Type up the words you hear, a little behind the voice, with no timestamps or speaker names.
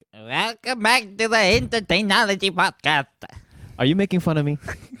Welcome back to the Entertainology Podcast. Are you making fun of me?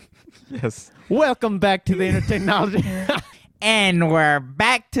 Yes. Welcome back to the Entertainology. And we're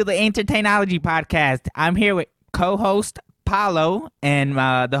back to the Entertainology Podcast. I'm here with co-host Paulo, and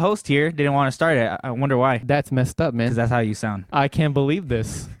the host here didn't want to start it. I wonder why. That's messed up, Because man. that's how you sound. I can't believe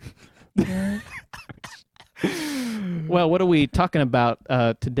this. Well, what are we talking about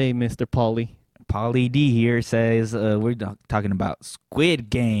today, Mr. Paulie? Paulie D here says we're talking about Squid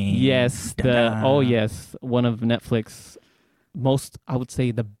Game. Yes, Dun-dun. yes, one of Netflix most, I would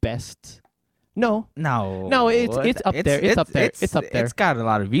say, the best. No, No, it's up there. It's up there. It's up there. It's got a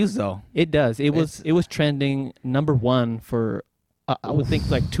lot of views though. it does. It was trending number one for I would think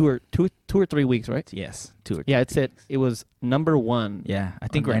like two or 3 weeks, right? Yes, two or Yeah, it was number one. Yeah, I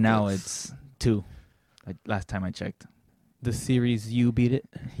think On right now Netflix. it's 2. Last time I checked. The series You beat it,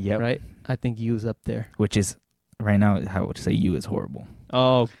 Yep. right? I think You's up there. Which is right now I would say you is horrible.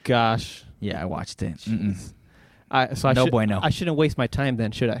 Oh gosh. Yeah, I watched it. Mm-mm. I bueno. I shouldn't waste my time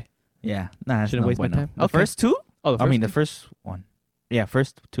then, should I? Yeah, nah, Shouldn't no waste my bueno. time. The Okay. first 2? Oh, The first one. Yeah,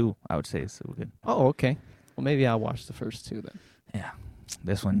 first 2 I would say is so good. Oh, okay. Well, maybe I'll watch the first 2 then. Yeah,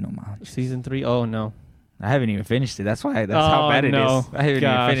 this one no man. Season 3. Oh no. I haven't even finished it. That's how bad it no. is. I haven't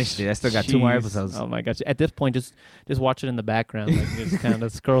Gosh. even finished it. I still got 2 more Jeez. episodes. Oh my gosh. At this point, just watch it in the background. Like, just kind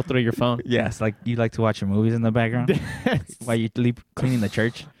of scroll through your phone. Yes, like you like to watch your movies in the background while you cleaning the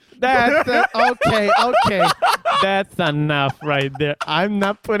church. That's okay. That's enough right there. I'm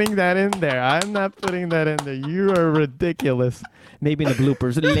not putting that in there. You are ridiculous. Maybe in the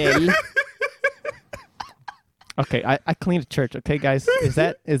bloopers. Lil. Okay, I cleaned the church. Okay, guys,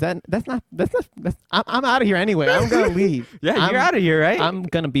 I'm out of here anyway. I'm gonna leave. Yeah, you're out of here, right? I'm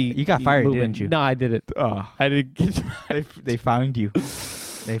gonna be. You got fired, moving. didn't you? No, I did it. Oh, I didn't get. they found you.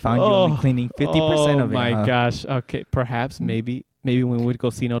 They found you only cleaning 50% of it. Oh my huh? gosh. Okay, perhaps maybe when we would go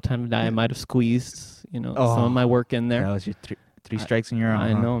see No Time to Die, I might have squeezed some of my work in there. That was your three strikes and you're out.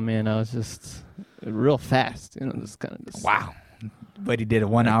 I huh? know, man. I was just real fast. Just kind of. Wow. But he did a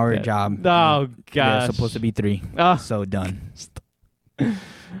 1 hour that. job. Oh Yeah, gosh. supposed to be 3. Ah. So done.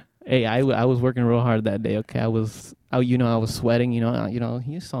 Hey, I was working real hard that day. Okay, I was sweating.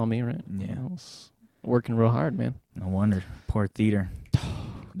 You saw me, right? Yeah. I was working real hard, man. No wonder. Poor theater.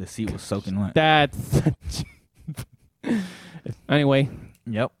 The seat was soaking wet. That's anyway.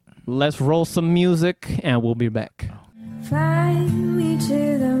 Yep. Let's roll some music, and we'll be back. Fly me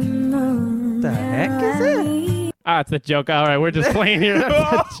to the moon. The heck is it? It's a joke. All right, we're just playing here.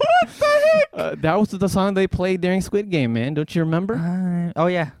 What the heck? That was the song they played during Squid Game, man. Don't you remember? Oh,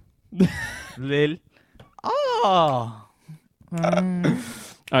 yeah. Lil. Oh. All right,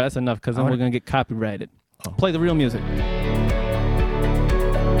 that's enough, because then we're going to get copyrighted. Oh. Play the real music.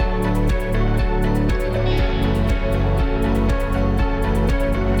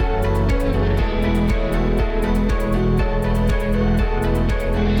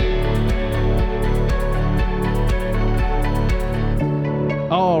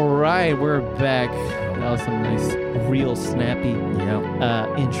 All right, we're back. That was some nice, real snappy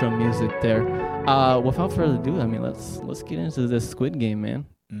intro music there. Without further ado, I mean, let's get into this Squid Game, man.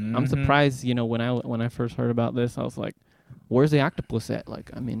 I'm surprised, when I first heard about this, I was like, "Where's the octopus at?"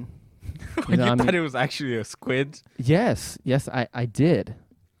 Like, I mean, You thought it was actually a squid? yes, I did.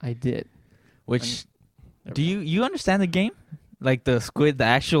 Which, do you understand the game? Like the squid, the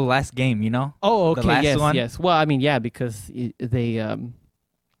actual last game, you know? Oh, The okay, last one? yes. Well, I mean, yeah, because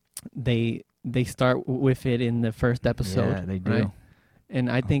they start with it in the first episode. Yeah, they do. right? And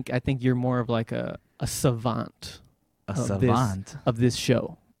I think you're more of like a savant A Of savant. of this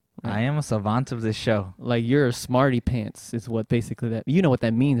show. right? I am a savant of this show. Like you're a smarty pants is what basically that. You know what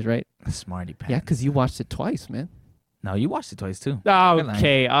that means, right? A smarty pants. Yeah, because you watched it twice, man. No, you watched it twice too.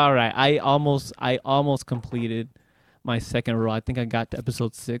 Okay, all right. I almost completed my second row. I think I got to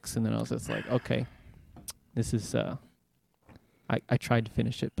episode 6, and then I was just like, okay, this is. I tried to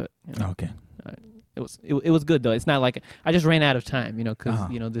finish it, but Okay. it was good though. It's not like I just ran out of time, because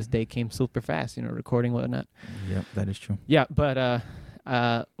Uh-huh. this day came super fast, recording whatnot. Yep, that is true. Yeah, but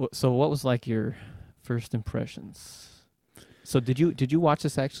so what was like your first impressions? So did you watch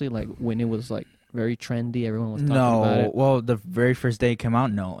this actually like when it was like very trendy? Everyone was talking about No, it. well, the very first day it came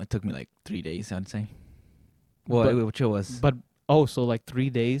out, no, it took me like 3 days, I'd say. Well, which it was. But so like 3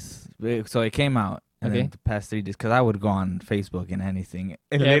 days. So it came out. And Okay. then the past 3 days, because I would go on Facebook and anything,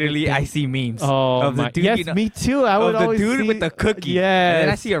 and Everything. literally I see memes Oh of the my! dude, Yes, you know, me too. I would of the always dude see, with the cookie. Yes. And then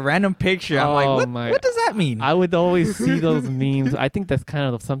I see a random picture. I'm like, Oh what? my- What does that mean? I would always see those memes. I think that's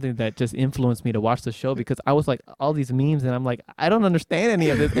kind of something that just influenced me to watch the show because I was like all these memes and I'm like I don't understand any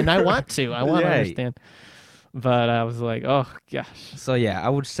of this and I want to. I want to Yeah. understand. But I was like, oh gosh, So yeah, I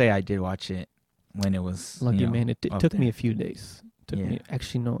would say I did watch it when it was lucky you know, man. It up took there. me a few days. Yeah.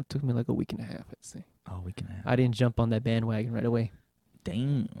 Actually no, it took me like a week and a half. I'd say Oh, we can have. I didn't jump on that bandwagon right away.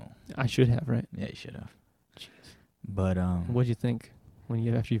 Damn. I should have, right? Yeah, you should have. Jeez. But What'd you think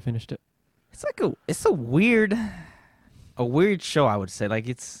after you finished it? it's like it's a weird show. I would say like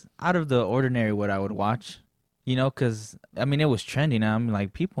it's out of the ordinary what I would watch, you know, because I mean it was trending. I'm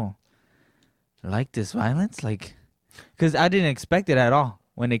like people like this violence, like because I didn't expect it at all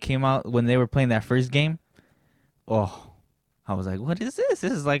when it came out when they were playing that first game. Oh, I was like, what is this?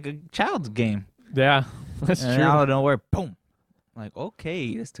 This is like a child's game. Yeah, that's And out of nowhere, boom. Like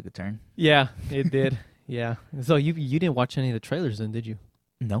okay, this took a turn. Yeah, it did. Yeah. So you didn't watch any of the trailers then, did you?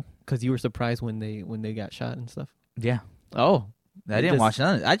 No. Because you were surprised when they got shot and stuff. Yeah. Oh, I didn't Just- watch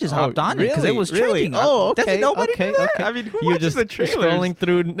none of it. I just Oh, hopped on it because it really? was Really? trending. Oh, Doesn't okay, nobody okay, do that? okay. I mean, who you're watches just the trailers? scrolling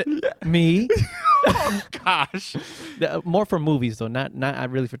through me. Oh gosh. More for movies though, not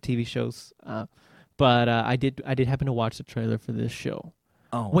really for TV shows. But I did happen to watch the trailer for this show.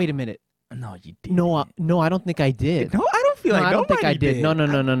 Oh Wait a minute. no, you did. No, I don't think I did. No, I don't feel like I don't think I nobody did. No,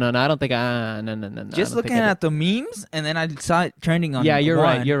 I don't think I. No. Just I don't looking think I did. at the memes, and then I saw it trending on. Yeah, you're one.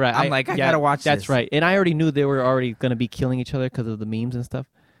 right. You're right. I'm like, I gotta watch That's this. right. And I already knew they were already gonna be killing each other because of the memes and stuff.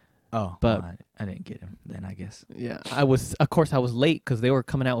 Oh, But- well, I didn't get him then. I guess. Yeah, of course, I was late because they were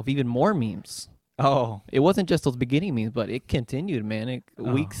coming out with even more memes. Oh, It wasn't just those beginning memes, but it continued, man.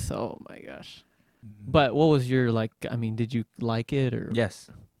 Oh. Weeks. Oh my gosh. But what was your like? I mean, did you like it or? yes,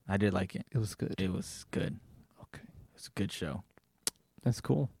 I did like it. It was good. It was good. Okay, It's a good show. that's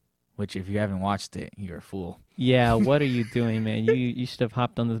cool. Which, if you haven't watched it, you're a fool. Yeah, what are you doing, man? You should have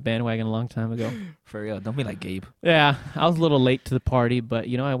hopped on this bandwagon a long time ago. For real. Don't be like Gabe. Yeah, I was a little late to the party, but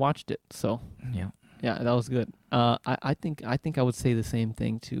I watched it, so Yeah. yeah, that was good. I think I would say the same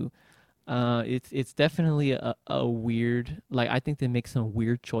thing too. It's definitely a weird. Like I think they make some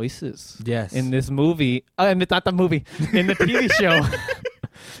weird choices Yes. in this movie. Not the movie, in the TV show.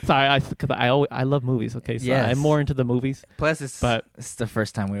 Sorry, because I love movies. Okay, so Yes. I'm more into the movies. Plus, But- it's the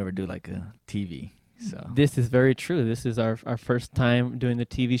first time we ever do like a TV. So. This is very true. This is our first time doing the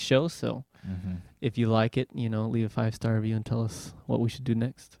TV show. So Mm-hmm. if you like it, leave a 5-star review and tell us what we should do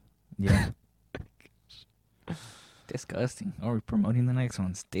next. Yeah. Disgusting. Or we're promoting the next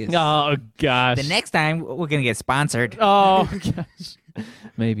ones. Oh gosh. The next time we're gonna get sponsored. Oh gosh.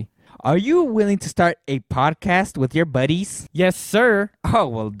 Maybe. Are you willing to start a podcast with your buddies? Yes, sir. Oh,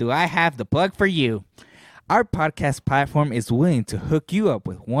 well, do I have the plug for you? Our podcast platform is willing to hook you up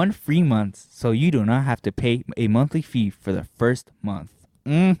with 1 free month so you do not have to pay a monthly fee for the first month.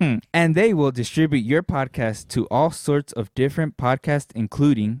 And they will distribute your podcast to all sorts of different podcasts,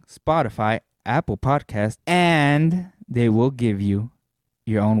 including Spotify, Apple Podcast, and they will give you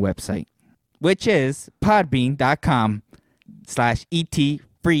your own website, which is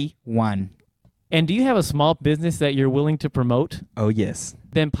podbean.com/ETFree1. And do you have a small business that you're willing to promote? Oh, yes.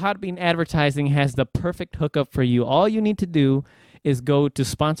 Then Podbean Advertising has the perfect hookup for you. All you need to do is go to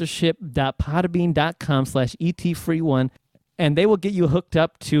sponsorship.podbean.com/ETFree1 and they will get you hooked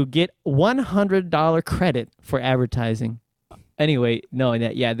up to get $100 credit for advertising. Anyway, no,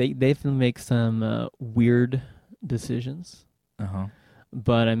 they definitely make some weird decisions. Uh-huh.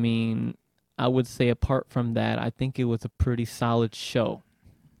 But I mean, I would say apart from that, I think it was a pretty solid show.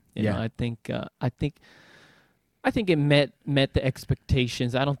 You know, Yeah. I think it met the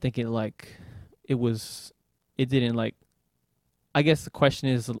expectations. I don't think it didn't like. I guess the question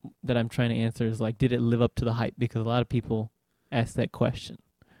is that I'm trying to answer is like, did it live up to the hype? Because a lot of people ask that question.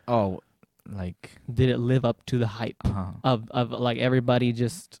 Oh, like, Did it live up to the hype uh-huh. of like everybody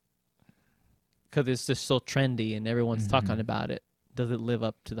just because it's just so trendy and everyone's talking about it? Does it live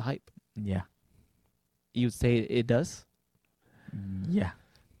up to the hype? Yeah. You'd say it does. Yeah.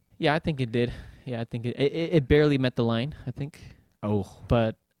 Yeah, I think it did. Yeah, I think it barely met the line, I think. Oh.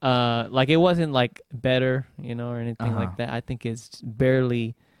 But like it wasn't like better, or anything Uh-huh. like that. I think it's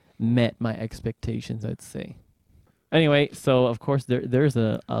barely met my expectations, I'd say. Anyway, so of course there's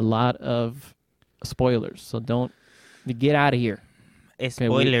a lot of spoilers. So don't get out of here. Okay,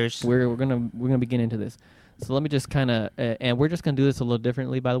 Spoilers. We're gonna begin into this. So let me just kind of and we're just gonna do this a little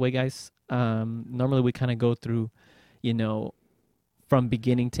differently, by the way, guys. Normally we kind of go through, from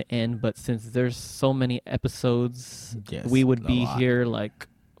beginning to end, but since there's so many episodes, Yes, we would a be lot. here like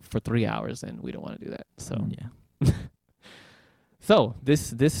for 3 hours, and we don't want to do that. So, yeah. so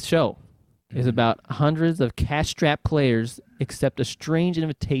this show is about hundreds of cash-strapped players accept a strange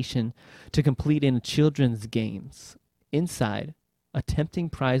invitation to complete in children's games. Inside, a tempting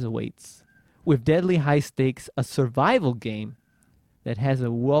prize awaits. With deadly high stakes, a survival game that has a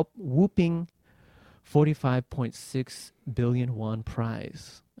whooping 45.6 billion won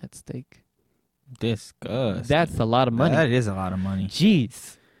prize at stake. Disgust. That's a lot of money. That is a lot of money.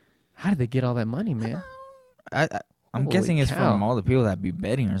 Jeez. How did they get all that money, man? I'm Holy guessing it's cow. from all the people that be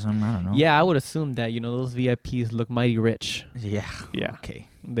betting or something. I don't know. Yeah, I would assume that, those VIPs look mighty rich. Yeah. Yeah. Okay.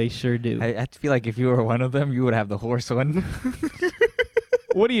 They sure do. I feel like if you were one of them, you would have the horse one.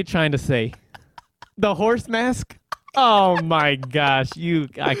 What are you trying to say? The horse mask? Oh my gosh,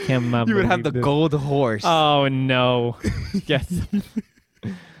 I cannot You would have believe the this. gold horse. Oh no. Yes.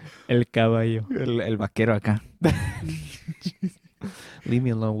 El caballo. El vaquero acá. Leave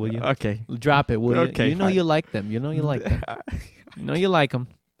me alone, will you? Okay. Drop it, will you? Okay, You know fine. you like them. You know you like them. You know you like them.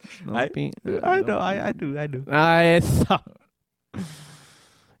 I know. I do.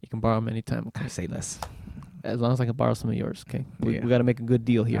 You can borrow them anytime, okay? I say less. As long as I can borrow some of yours, okay? We Yeah. got to make a good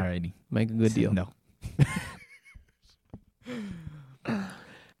deal here. Alrighty. Make a good deal. No.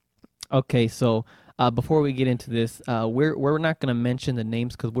 Okay, so before we get into this, we're not going to mention the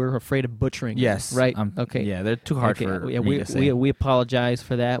names because we're afraid of butchering. them, Yes. right? Okay. Yeah, they're too hard Okay, for yeah, me to say. we apologize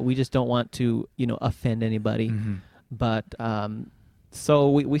for that. We just don't want to, offend anybody. Mhm. But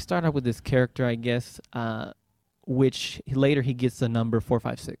so we start out with this character, I guess, which later he gets the number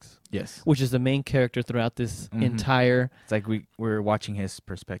 456, Yes. which is the main character throughout this Mhm. entire. It's like we're watching his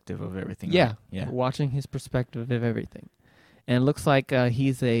perspective of everything. Yeah, right? Yeah. watching his perspective of everything, and it looks like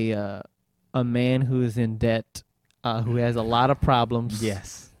he's a man who is in debt, who has a lot of problems.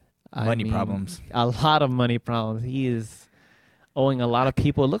 Yes. I Money mean, problems. A lot of money problems. He is owing a lot of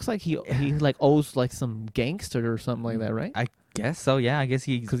people. It looks like he like owes like some gangster or something like that, right? I guess so. Yeah. I guess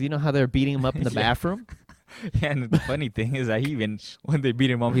he. Because you know how they're beating him up in the Yeah. bathroom. Yeah, and the funny thing is that he even when they beat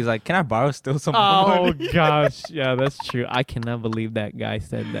him up, he's like, "Can I borrow still some Oh money?" gosh, yeah, that's true. I cannot believe that guy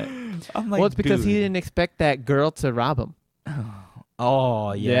said that. I'm like, Well, it's because he dude. didn't expect that girl to rob him.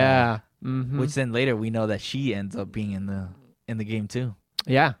 Oh yeah. Mhm. Which then later we know that she ends up being in the game too.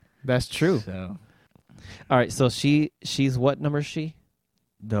 Yeah, that's true. So All right, so she's what number is she?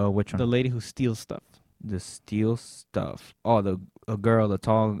 which one? The lady who steals stuff. The steel stuff. Oh, a girl, the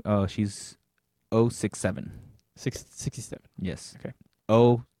tall. She's 067. 67. Yes. Okay.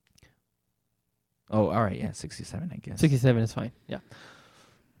 Oh, all right. Yeah, 67. I guess. 67 is fine. Yeah.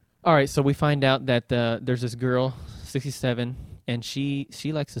 All right, so we find out that there's this girl, 67, and she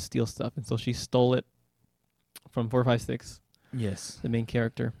likes to steal stuff, and so she stole it from 456, Yes. the main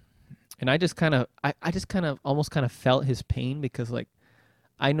character. And I just kind of almost kind of felt his pain because like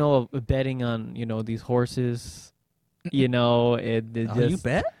I know of betting on, these horses, it just you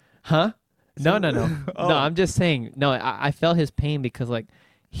bet? Huh? No. Oh. No, I'm just saying. No, I felt his pain because like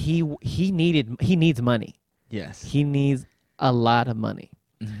he needs money. Yes. He needs a lot of money.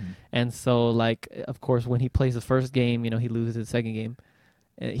 Mhm. And so like of course when he plays the first game, he loses the second game.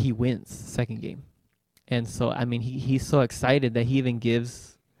 He wins the second game. And so I mean he's so excited that he even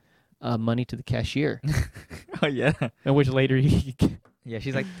gives money to the cashier. Oh yeah. And which later he Yeah,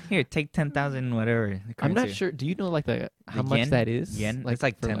 she's like, here, take 10,000, whatever. the I'm not currency." sure. Do you know like how The much yen? that is? Yen. It's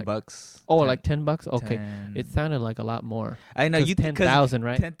like for, $10. Oh, 10 like $10? Okay. 10. It sounded like a lot more. I know you 10,000,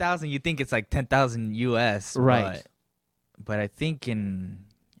 right? 10,000. You think it's like 10,000 US, Right. But I think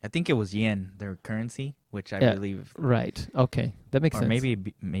it was yen, their currency, which I Yeah. believe, Right. Okay. That makes or sense.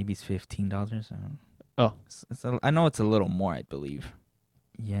 maybe it's $15. I don't know. Oh. I know it's a little more. I believe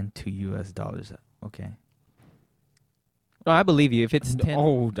yen to US dollars. Okay. No, I believe you. If it's 10.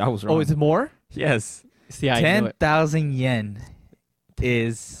 Oh, I was wrong. Oh, is it more? yes. See, I knew it. 10,000 yen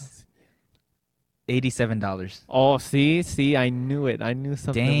is $87. Oh, see, I knew it. I knew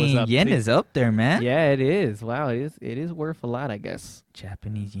something was Dang, up. yen See? is up there, man. Yeah, it is. Wow, it is worth a lot, I guess.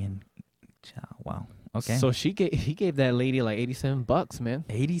 Japanese yen. Wow. Okay. So he gave that lady like $87, man.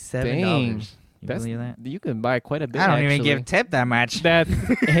 $87. Dang. You That's believe that? You can buy quite a bit. I don't even actually. give tip that much. That.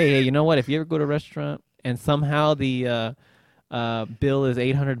 hey, you know what? If you ever go to a restaurant and somehow the bill is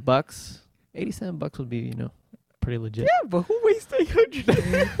 $800, $87 would be pretty legit. Yeah, but who wastes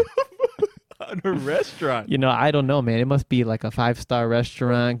 $800 on a restaurant? I don't know, man. It must be like a 5-star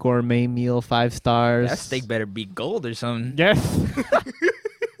restaurant, gourmet meal, 5 stars. That steak better be gold or something. Yes.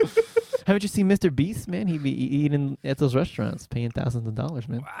 Haven't you seen Mr. Beast, man? He be eating at those restaurants, paying thousands of dollars,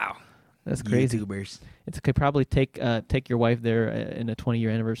 man. Wow. That's crazy. YouTubers. It could probably take your wife there in a 20-year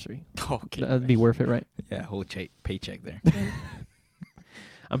anniversary. Okay. That'd be worth it, right? Yeah, whole paycheck there.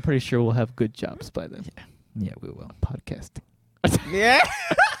 I'm pretty sure we'll have good jobs by then. Yeah, we will. Podcasting. Yeah.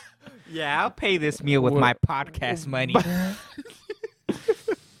 Yeah, I'll pay this meal with my podcast money.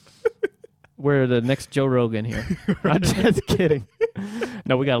 We're the next Joe Rogan here. I'm just kidding.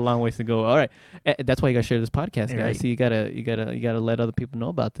 No, we got a long ways to go. All right, that's why you gotta share this podcast, guys. Right. So you gotta let other people know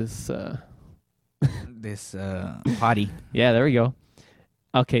about this. this potty. Yeah, there we go.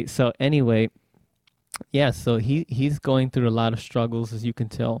 Okay, so anyway, yeah, so he's going through a lot of struggles, as you can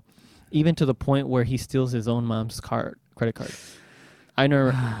tell, even to the point where he steals his own mom's credit card. I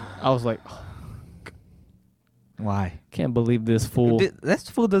never, I was like, Why? can't believe this fool. This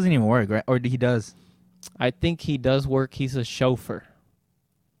fool doesn't even work, right? Or he does? I think he does work. He's a chauffeur,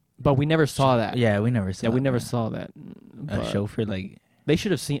 but we never saw that. Yeah, we never saw. Yeah, we never that. saw that. A But chauffeur, like. they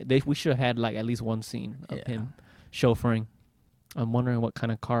should have seen. We should have had like at least one scene of Yeah. him chauffeuring. I'm wondering what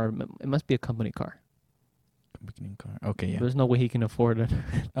kind of car. It must be a company car. Beginning car. Okay, yeah. There's no way he can afford it.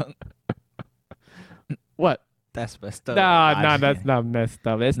 What? That's messed up. Nah, that's not messed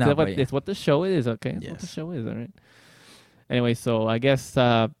up. It's, No, but yeah. it's what the show is, okay? It's what the Yes. show is, all right? Anyway, so I guess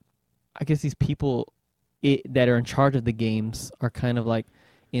these people that are in charge of the games are kind of like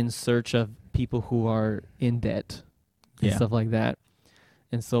in search of people who are in debt and Yeah. stuff like that.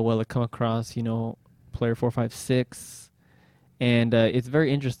 And so, well, they come across, player 456, and it's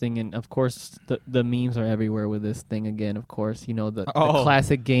very interesting. And of course, the memes are everywhere with this thing again. Of course, the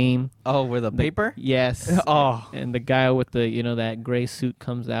classic game. Oh, with a paper? Yes. Oh. And the guy with the that gray suit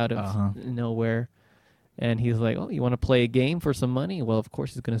comes out of Uh-huh. nowhere, and he's like, "Oh, you want to play a game for some money?" Well, of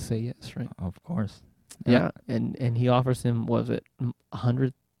course he's gonna say yes, right? Of course. Yeah. And he offers him, what was it,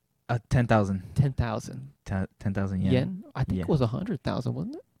 100, 10,000. 10,000 10,000 yen. yen? I think Yeah. it was 100,000,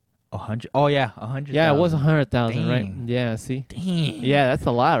 wasn't it? 100. Oh yeah, 100. Yeah, it was 100,000, right? Dang. Yeah. See. Dang. Yeah, that's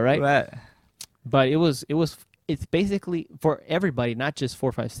a lot, right? What? But it's basically for everybody, not just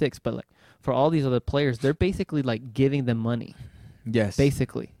 456, but like for all these other players, they're basically like giving them money. Yes.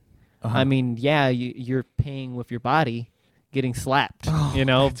 Basically. Uh-huh. I mean, yeah, you're paying with your body, getting slapped. Oh,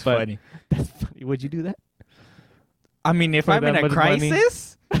 But funny. that's funny. Would you do that? I mean, if For I'm in that a much money?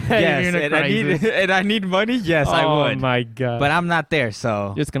 crisis, yes, You're in a and I need crisis. and I need money, yes, I would. Oh my god! But I'm not there,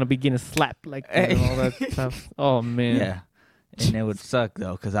 so just gonna be getting slapped like all that stuff. Oh man. yeah. And it would suck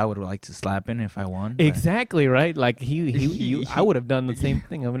though, because I would like to slap him if I won. but- Exactly right. Like I would have done the same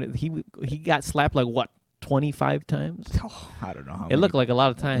thing. I mean, he got slapped like what 25 times. Oh, I don't know how. It looked like a lot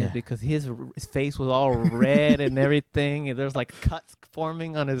of times Yeah. because his face was all red and everything, and there's like cuts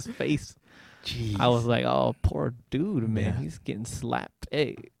forming on his face. Jeez. I was like, oh, poor dude, man. Yeah. He's getting slapped.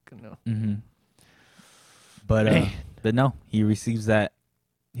 Hey, Mm-hmm. But Man. but no, he receives that.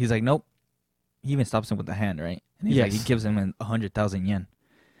 He's like, nope. He even stops him with the hand, right? And he's like, he Yes. gives him 100,000 yen.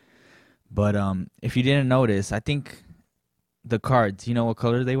 But if you didn't notice, I think the cards. You know what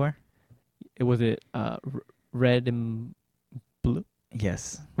color they were? Was it red and blue?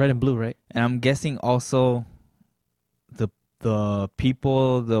 Yes. Red and blue, right? And I'm guessing also the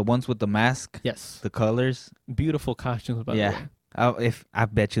people, the ones with the mask, Yes. the colors. Beautiful costumes, by Yeah. I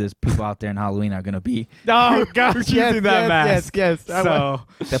bet you there's people out there in Halloween are gonna be. the way. Oh gosh, Using that mask. yes. So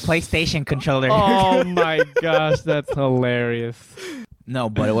the PlayStation controller. Oh my gosh, that's hilarious. No,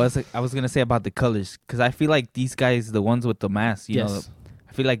 but I was gonna say about the colors, because I feel like these guys, the ones with the mask, you know, Yes.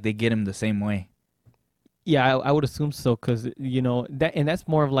 I feel like they get him the same way. Yeah, I would assume so because that's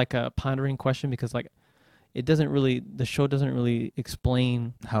more of like a pondering question because like the show doesn't really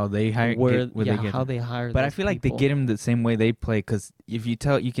explain How they hire where they get how him. they hire. But I those feel like people. they get him the same way they play, because if you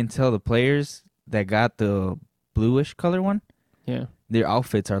can tell the players that got the bluish color one, Yeah. their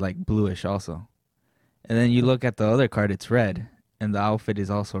outfits are like bluish also. And then you look at the other card, it's red, and the outfit is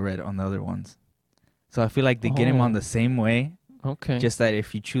also red on the other ones. So I feel like they get him on Oh. the same way. Okay. Just that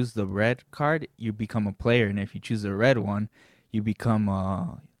if you choose the red card, you become a player, and if you choose the red one, you become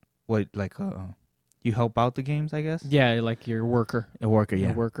you help out the games, I guess. yeah, like your worker. A worker, yeah.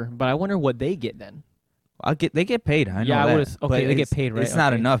 Your worker. But I wonder what they get then. They get paid. I know Yeah, I that. would've- okay, but they get it's- paid, right? It's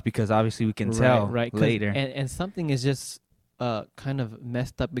not Okay. enough because obviously we can tell right, 'cause- later. And something is just kind of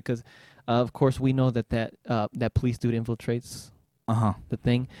messed up because of course we know that police dude infiltrates the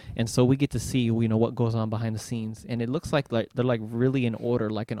thing, and so we get to see what goes on behind the scenes, and it looks like they're like really in order,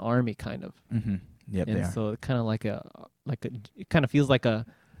 like an army kind of. Mm-hmm. Yep, And they are. so it kind of it kind of feels like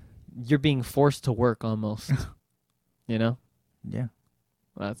you're being forced to work almost. Yeah.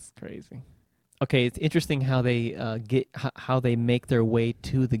 That's crazy. Okay, it's interesting how they how they make their way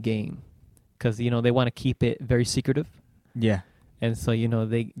to the game, because they want to keep it very secretive, Yeah. and so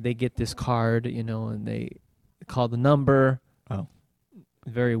they get this card, and they call the number. Oh.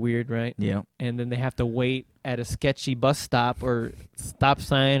 Very weird, right? Yeah. And then they have to wait at a sketchy bus stop or stop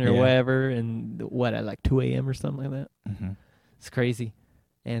sign or Yeah. whatever, and at like 2 a.m. or something like that. Mm-hmm. It's crazy.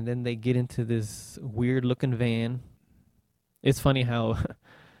 And then they get into this weird looking van. It's funny how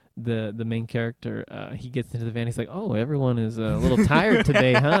the main character, he gets into the van. He's like, oh, everyone is a little tired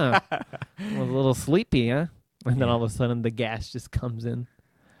today, huh? Was a little sleepy, huh? And then Yeah. all of a sudden the gas just comes in.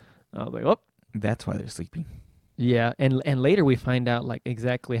 I was like, oh, That's why they're sleeping. Yeah, and later we find out like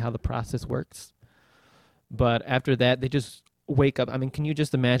exactly how the process works. But after that, they just wake up. I mean, can you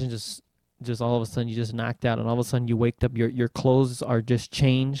just imagine just all of a sudden you just knocked out, and all of a sudden you waked up, your clothes are just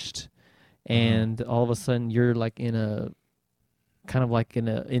changed, and all of a sudden you're like in a kind of like in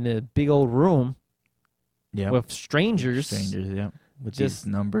a big old room with strangers. With Just-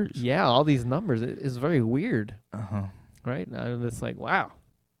 these numbers. Yeah, all these numbers. It's very weird, Uh-huh. right? And it's like, wow,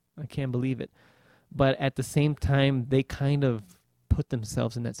 I can't believe it. But at the same time, they kind of put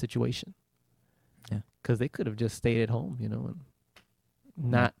themselves in that situation. Yeah. Because they could have just stayed at home, and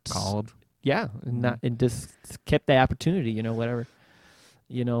not called. Yeah, and just kept the opportunity, whatever.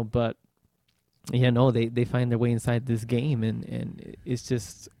 But they find their way inside this game, and it's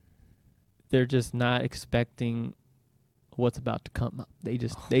just they're just not expecting what's about to come up.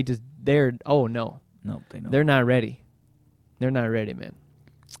 They're oh no. Nope, they know. They're not ready. They're not ready, man.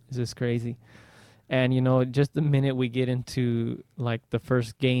 It's just crazy. And just the minute we get into like the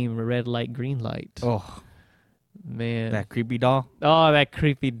first game, red light, green light. Oh, man. that creepy doll. Oh, that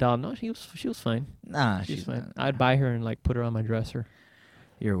creepy doll. No, she was fine. Nah, She's fine. I'd buy her and like put her on my dresser.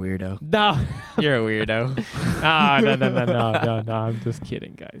 You're a weirdo. No. You're a weirdo. No. I'm just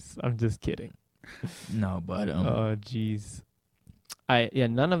kidding, guys. I'm just kidding. No, but Oh, jeez.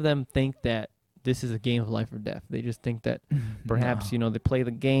 None of them think that this is a game of life or death. They just think that perhaps they play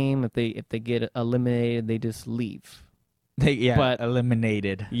the game. If they get eliminated, they just leave. But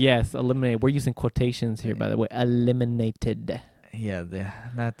eliminated. Yes, eliminated. We're using quotations here, by the way. Eliminated. Yeah,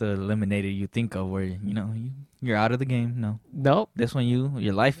 not the eliminated you think of, where you're out of the game. No, nope. This one,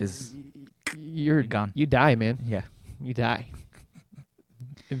 your life is you're gone. You die, man. Yeah, you die.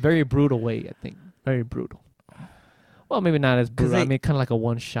 In a very brutal way, I think. Very brutal. Well, maybe not as brutal. I mean, kind of like a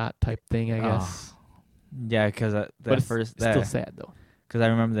one-shot type thing, I guess. Yeah, because still sad though. Because I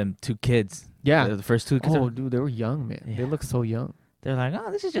remember them two kids. Yeah, the first two kids. Oh, dude, they were young, man. Yeah. They look so young. They're like,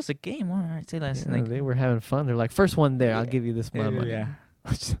 oh, this is just a game. All right, say less. Yeah, they were having fun. They're like, first one there, I'll give you this money. Yeah.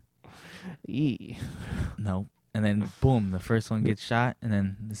 No. And then boom, the first one gets shot, and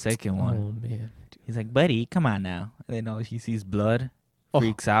then the second one. Oh man. He's like, buddy, come on now. And then he sees blood,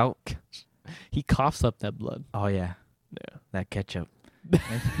 freaks out. He coughs up that blood. Oh yeah. Yeah. That ketchup.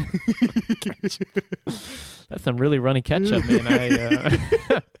 That's some really runny ketchup, man.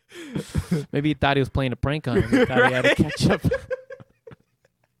 Maybe he thought he was playing a prank on him. He thought he had a ketchup.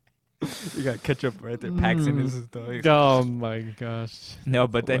 You got ketchup right there, packs in his stomach. Oh my gosh. No,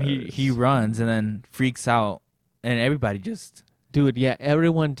 but then he runs and then freaks out, and everybody just. Dude, yeah,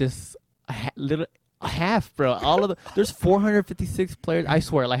 everyone just half, bro. All of there's 456 players. I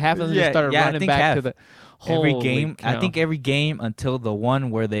swear, like half of them just started running back to the. Every game, I think every game until the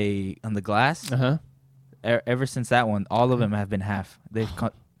one where they on the glass. Ever since that one, all of them have been half. They've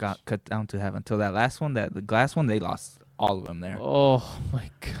got cut down to half until that last one. The glass one, they lost all of them there. Oh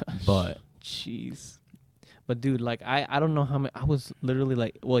my gosh! But jeez, but dude, like I don't know how many. I was literally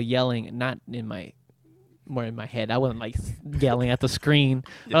like, yelling, not in my. More in my head. I wasn't like yelling at the screen.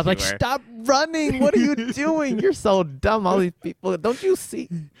 I was like, "Stop running! What are you doing? You're so dumb! All these people, don't you see?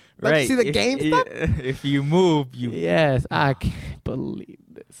 Don't you see the game stuff? If you move, you. Yes, I can't believe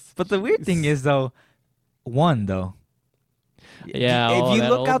this. But the weird thing is, though, one though. Yeah. If you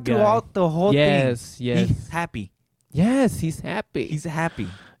look out throughout the whole thing, yes, he's happy. Yes, he's happy. He's happy.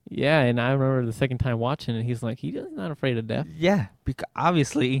 Yeah, and I remember the second time watching it, he's like, he's not afraid of death. Yeah, because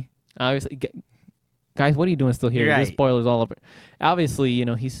obviously. Guys, what are you doing still here? Right. There's spoilers all over. Obviously,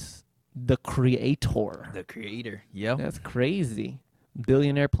 he's the creator. The creator. Yep. That's crazy.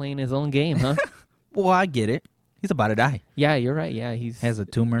 Billionaire playing his own game, huh? Well, I get it. He's about to die. Yeah, you're right. Yeah, he has a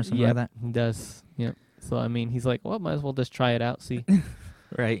tumor or something like that. He does. Yeah. So I mean, he's like, well, might as well just try it out. See.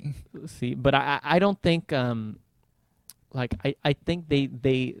 Right. See, but I don't think like I think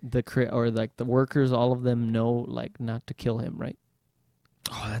the workers, all of them know like not to kill him, right?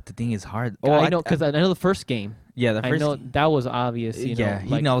 Oh, that the thing is hard. Oh, I know, because I know the first game. Yeah, the first. I know that was obvious. He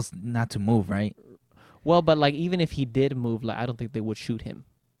like, knows not to move, right? Well, but like even if he did move, like I don't think they would shoot him.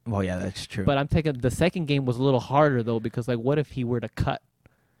 Well, yeah, that's true. But I'm thinking the second game was a little harder though, because like, what if he were to cut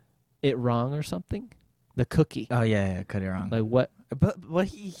it wrong or something? The cookie. Oh yeah, cut it wrong. Like what? But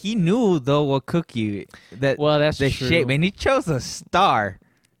he knew though what cookie that. Well, that's the true. shape, and he chose a star.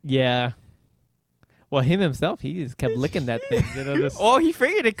 Yeah. Well, him himself, he just kept licking that thing. He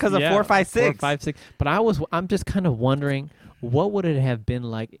figured it because of 4, 5, 6. 4, 5, 6. But I'm just kind of wondering, what would it have been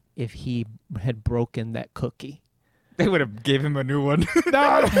like if he had broken that cookie? They would have gave him a new one.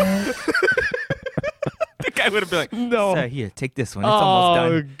 No. The guy would have been like, no. "Sir, here, take this one. It's almost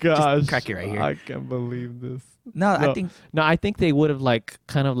done. Oh gosh, Just crack it right here." I can't believe this. No, I think No, I think they would have like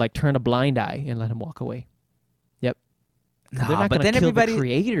kind of like turned a blind eye and let him walk away. Yep. They're not but gonna then kill everybody, the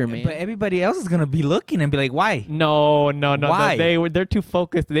creator, man. but everybody else is gonna be looking and be like, why? No. Why? They're too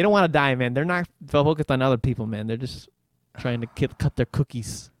focused. They don't want to die, man. They're not focused on other people, man. They're just trying to cut their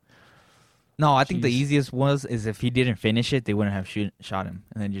cookies. No, I think the Jeez. easiest is if he didn't finish it, they wouldn't have shot him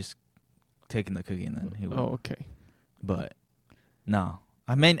and then just taken the cookie and then he would. Oh, okay. But no,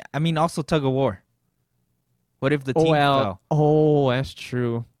 I mean, also tug of war. What if the team fell? Oh, that's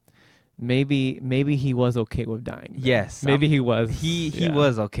true. Maybe he was okay with dying. Yes, Maybe he was. He Yeah.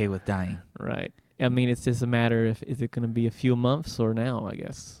 was okay with dying. Right. I mean, it's just a matter of is it going to be a few months or now, I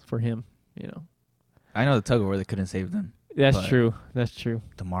guess, for him, you know. I know the tug of war, they couldn't save them. That's But- true. That's true.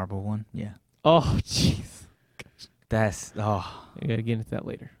 The marble one, yeah. Oh, jeez. That's I got to get into that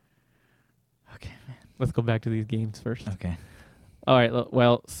later. okay, Let's go back to these games first. okay. All right.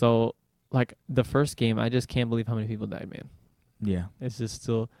 Well, so like the first game, I just can't believe how many people died, man. Yeah. It's just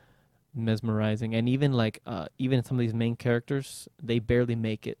still mesmerizing. And even like even some of these main characters, they barely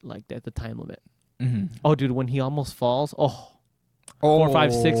make it like at the time limit. Mm-hmm. Oh, dude, when he almost falls, 4,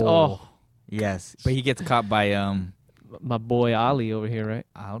 5, 6. Oh, yes, but he gets caught by my boy Ali over here, right?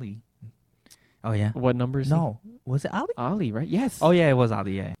 Ali. Oh yeah. What number is No, was it Ali? he? Ali, right? Yes. Oh yeah, it was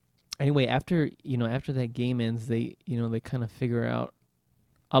Ali. Yeah. Anyway, after that game ends, they kind of figure out.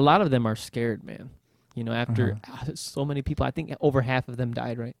 A lot of them are scared, man. You know, after so many people, I think over half of them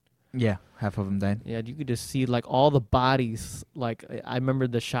died, right? Yeah, half of them died. Yeah, you could just see like all the bodies. Like I remember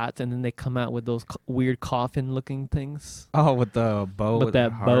the shots, and then they come out with those weird coffin-looking things. Oh, with the bow. With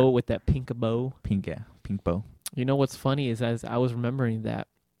that bow, with that pink bow. Pink, yeah, pink bow. You know what's funny is as I was remembering that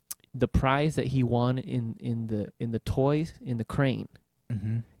the prize that he won in the toys in the crane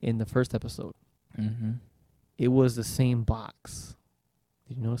Mm-hmm. in the first episode, Mm-hmm. it was the same box.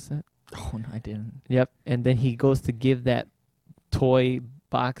 Did you notice that? Oh no, I didn't. Yep. And then he goes to give that toy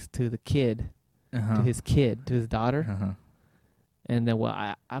box to the kid, to his daughter. Uh-huh. And then, well,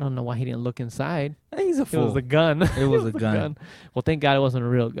 I don't know why he didn't look inside. He's a It fool. was a gun. It was a gun. Well, thank God it wasn't a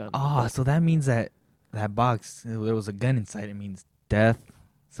real gun. Oh, so that means that box, there was a gun inside. It means death.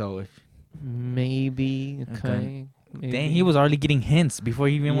 So if Maybe. A Okay. gun. Maybe. dang, he was already getting hints before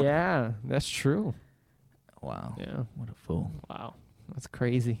he even. Yeah, that's true. Wow. Yeah. What a fool. Wow. That's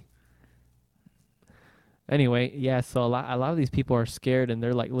crazy. Anyway, yeah, so a lot of these people are scared and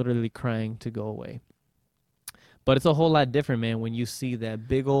they're like literally crying to go away. But it's a whole lot different, man, when you see that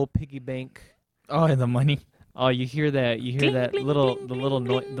big old piggy bank. Oh, and the money. Oh, you hear that Cling, that cling, little cling, the cling, little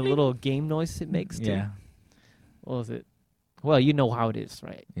cling, the little game noise it makes too. Yeah. What was it? Well, you know how it is,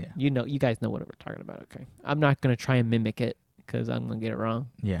 right? Yeah. You guys know what we're talking about, okay? I'm not going to try and mimic it because I'm going to get it wrong.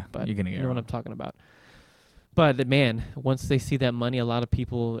 Yeah. But you're gonna get you know it what I'm talking about. But man, once they see that money, a lot of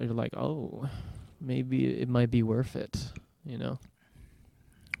people are like, "Oh, maybe it might be worth it," you know?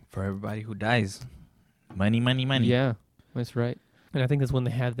 for everybody who dies. Money, money, money. Yeah, that's right. And I think that's when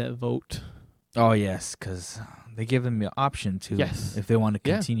they have that vote, Oh yes, because they give them the option to Yes. if they want to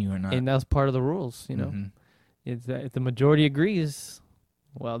Yeah. continue or not. and that's part of the rules. You know, Mhm. it's that if the majority agrees,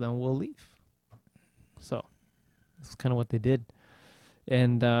 well, then we'll leave. So that's kind of what they did,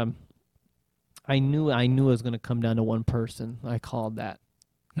 and I knew it was going to come down to one person. I called that.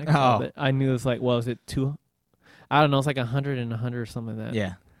 I knew it was like, well, is it two? I don't know. It's like 100 and 100 or something like that.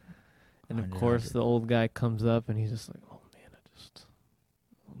 Yeah. And of 100, course, 100. the old guy comes up and he's just like, "Oh man,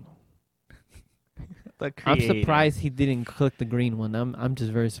 I'm surprised he didn't click the green one. I'm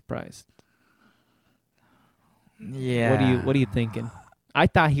just very surprised. Yeah. What are you thinking? I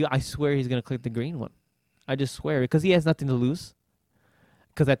swear he's gonna click the green one. I just swear because he has nothing to lose.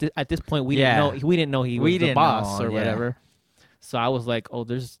 Because at this point we Yeah. didn't know he was We the didn't boss know, or yeah. whatever. So I was like, oh,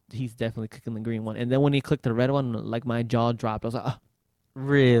 he's definitely clicking the green one. And then when he clicked the red one, like my jaw dropped. I was like,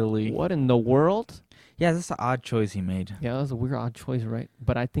 Really? what in the world? Yeah, that's an odd choice he made. Yeah, that was a weird, odd choice, right?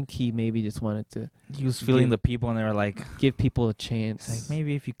 But I think he maybe just wanted to He was feeling Give- the people, and they were like, give people a it's chance. like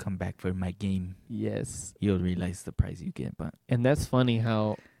maybe if you come back for my game, Yes. you'll realize the prize you get. But And that's funny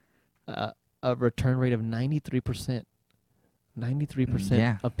how a return rate of 93%, 93%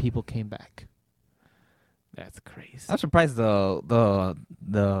 Yeah. of people came back. That's crazy. I'm surprised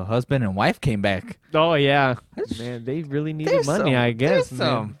the husband and wife came back. Oh, yeah. Man, they really needed money, I guess. There's Man.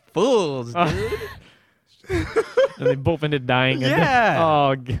 some fools, dude. And they both ended dying. and then- Yeah.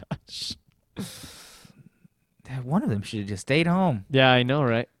 oh, gosh. One of them should have just stayed home. Yeah, I know,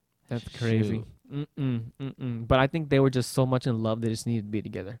 right? That's crazy. Shoot. But I think they were just so much in love they just needed to be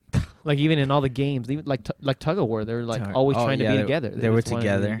together. Like even in all the games, even like tug of war, they're like always trying to be together. they were just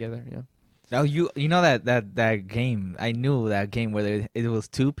wanted to be together. Yeah. Oh, you know that game? I knew that game where it was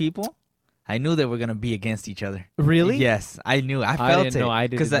two people. I knew they were gonna be against each other. Really? Yes, I knew. I I felt didn't it. know. I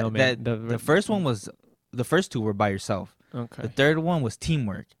didn't know, man. The first one was, the first two were by yourself. Okay. The third one was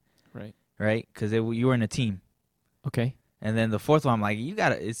teamwork. Right. Right? Because you were in a team. Okay. And then the fourth one, I'm like,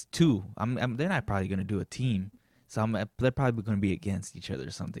 it's two. They're not probably gonna do a team, so they're probably gonna be against each other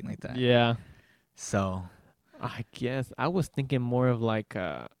or something like that. Yeah. So, I guess I was thinking more of I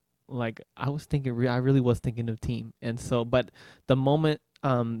really was thinking of team, and so, but the moment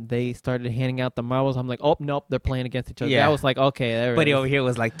they started handing out the marbles, I'm like, oh nope, they're playing against each other. Yeah. I was like, okay, there. buddy it is. over here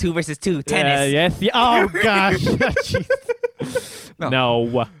was like 2 versus 2 Yeah, tennis. yes. Yeah. Oh gosh. Jeez.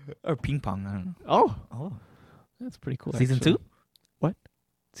 No. Or ping pong. I don't know. Oh, that's pretty cool. Season actually. 2? What?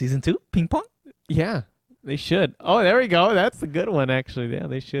 Season 2? Ping pong? Yeah, they should. Oh, there we go. That's a good one, actually. Yeah,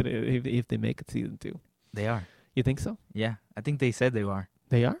 they should if they make it season 2. They are. You think so? Yeah, I think they said they are.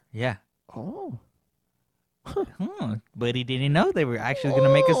 They are. Yeah. Oh. But he didn't know they were actually going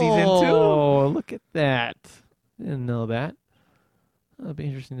to make a season 2. Oh, look at that. Didn't know that. It'll be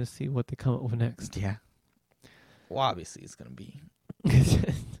interesting to see what they come up with next. Yeah. Well, obviously it's going to be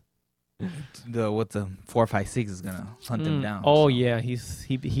the 456 is going to hunt them down. Oh so. yeah,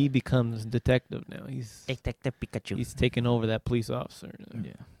 he becomes detective now. Detective Pikachu. He's taking over that police officer.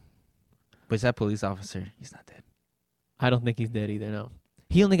 Yeah. But that police officer, he's not dead. I don't think he's dead either. No,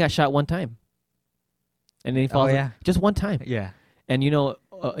 he only got shot one time, and then he falls. yeah. Just one time. Yeah. And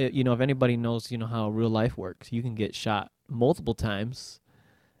if anybody knows, how real life works, you can get shot multiple times,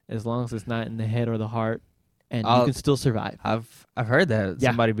 as long as it's not in the head or the heart, and you can still survive. I've heard that Yeah.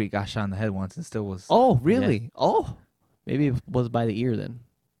 somebody got shot in the head once and still was. Oh, really? Oh, maybe it was by the ear then.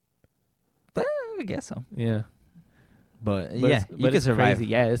 I guess so. Yeah. But But yeah, you can it's survive. Crazy.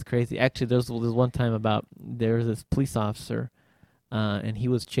 Yeah, it's crazy. Actually, there's one time there was this police officer, and he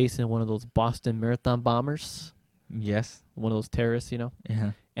was chasing one of those Boston Marathon bombers, Yes. one of those terrorists,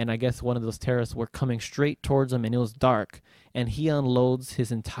 Yeah. And I guess one of those terrorists were coming straight towards him, and it was dark, and he unloads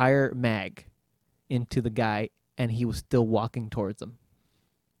his entire mag into the guy, and he was still walking towards him.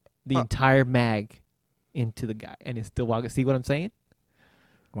 The entire mag into the guy, and he's still walking. See what I'm saying?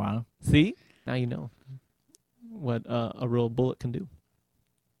 Wow. See? Now you know what a real bullet can do.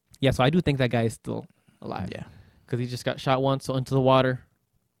 Yeah, so I do think that guy is still alive. Yeah. Because he just got shot once into the water.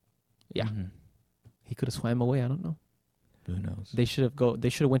 Yeah. Mhm. He could have swam away. I don't know. Who knows? They should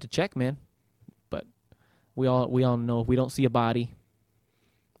have went to check, man. But we all know if we don't see a body,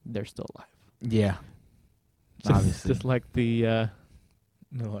 they're still alive. Yeah. Obviously. Just like the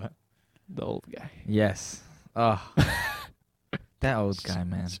What? the old guy. Yes. Oh. That old guy,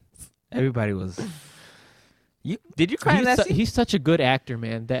 man. Everybody was. Did you cry in that scene? He's such a good actor,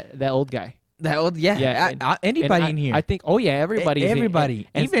 man. That old guy. That old, yeah. Yeah, Anybody And in here? I think. Oh yeah, everybody. Everybody.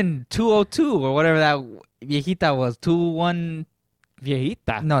 Even 202 or whatever that viejita was. 21.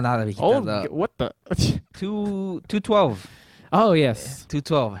 Viejita. No, not the Oh, viejita. what the? 212. Oh yes.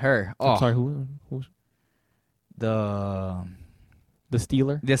 212. Her. Oh, I'm sorry. Who? the The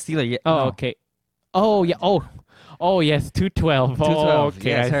Steeler. Yeah. Oh, no. okay. Oh yeah. Oh yes. 212. 212. Oh, okay.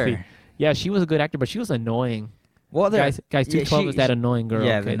 Yes, I her. see. Yeah, she was a good actor, but she was annoying. Well, Guys, 212 is that annoying girl.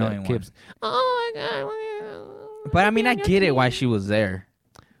 yeah, okay, the annoying that keeps. Oh my god. But I mean, I get it why she was there.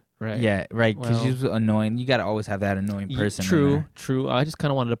 Right. Yeah, right. Because Well- she was annoying. You gotta always have that annoying person. in True. there. I just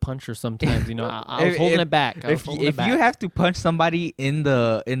kind of wanted to punch her sometimes. I was If- holding if- it back. I was holding it If back. you have to punch somebody in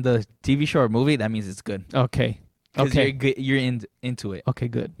the TV show or movie, that means it's good. Okay. 'Cause Okay. you're good, you're into it. Okay.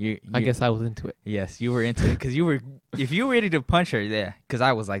 Good. You're, I guess I was into it. yes, you were into it because you were. If you were ready to punch her, yeah, because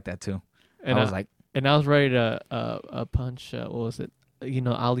I was like that too. And I was like, and I was ready to punch. What was it?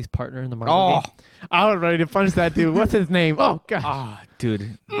 Ali's partner in the Marvel game. I was ready to punch that dude. What's his name? Oh gosh.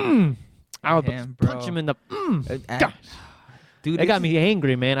 dude, I would Damn, punch bro. him in the. gosh, dude, It got me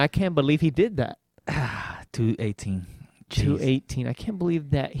angry, man. I can't believe he did that. 218. 218. I can't believe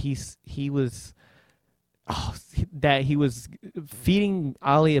that he was feeding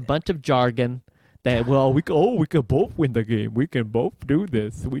Ali a bunch of jargon that we could both win the game. We can both do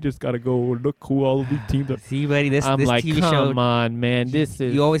this. We just gotta go look who all of these teams are. See, buddy, this I'm like, TV come show. on, man. This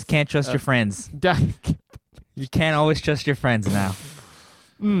is You always can't trust your friends. You can't always trust your friends now.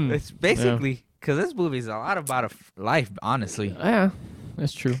 It's basically because this movie is a lot about life, honestly. Yeah,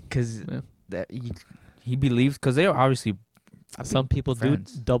 that's true. Because Yeah. he believes because they are obviously Some people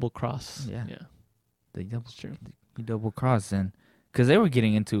friends. do double cross. Yeah. That's true. he double crossed and because they were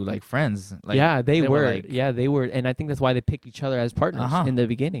getting into like friends. Like, yeah, they were. like, Yeah, they were, and I think that's why they picked each other as partners Uh-huh. in the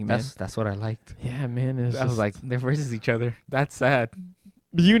beginning, man. that's what I liked. Yeah, man. I was like, they're versus each other. That's sad.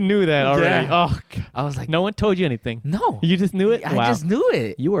 you knew that already. Yeah. Oh, God. I was like, No one told you anything. no, You just knew it. I Wow. just knew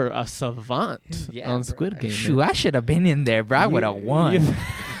it. You were a savant on bro. Squid Game. Shoot, man. I should have been in there, bro. I would have won.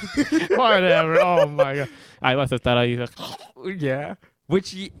 Whatever. Oh my god. I must have thought I was like, Yeah.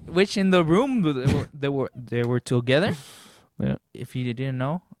 Which in the room they were together. Yeah. If you didn't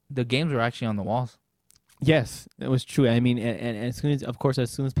know, the games were actually on the walls. yes, it was true. I mean, and as soon as, of course, as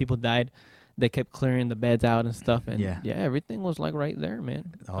soon as people died, they kept clearing the beds out and stuff. And Yeah. everything was like right there,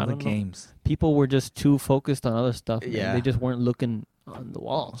 man. All I the don't know. games. People were just too focused on other stuff. Man. Yeah. They just weren't looking on the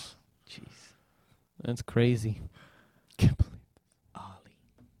walls. Jeez. That's crazy. Can't believe, Ollie.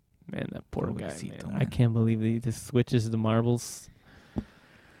 man, that poor guy, Pobrecito, man. I man. can't believe he just switches the marbles.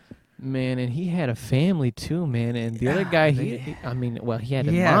 Man, and he had a family too, man. And the other Yeah, guy, they- he had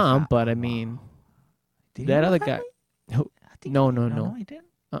a Yeah. mom, but I mean, Did he that have a other guy, family? I think no, he- no. he didn't.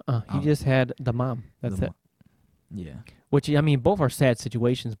 He Oh. just had the mom. That's The it. Yeah. Which, I mean, both are sad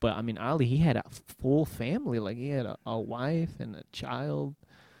situations, but I mean, Ali, he had a full family. Like, he had a wife and a child.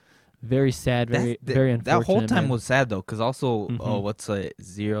 Very sad, very, very unfortunate. That whole time man. was sad though, because also, Mhm. what's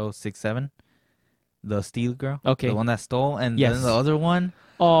 067? The steel girl. Okay. The one that stole, and Yes. then the other one.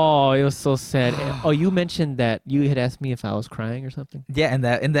 Oh, it was so sad. Oh, you mentioned that you had asked me if I was crying or something. Yeah, and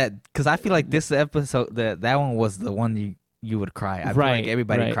that, because I feel like this episode, that one was the one you would cry. I feel Right, like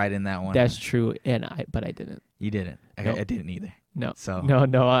everybody right. cried in that one. That's true, but I didn't. You didn't. No. I didn't either. No, So. no,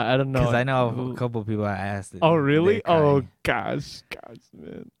 I don't know. Because I know of a couple of people I asked. Oh, really? they're crying. Oh, gosh,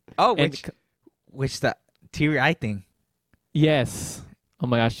 man. Oh, And which the teary eye thing. yes. Oh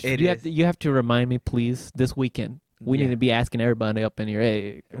my gosh, It you is. have to remind me, please, this weekend. We Yeah. need to be asking everybody up in here.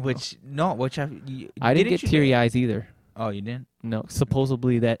 Hey, Which I I didn't get teary eyes either. Oh, you didn't. No,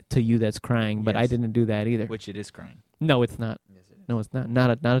 supposedly that to you that's crying, but I Yes. didn't do that either. Which it is crying. No, it's not. Yes, it is. No, it's not.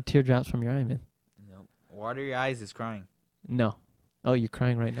 Not a teardrops from your eye, man. No. Water your eyes is crying. No. Oh, you're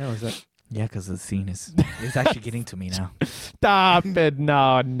crying right now. Is that? Yeah, because the scene is it's actually getting to me now. Stop it!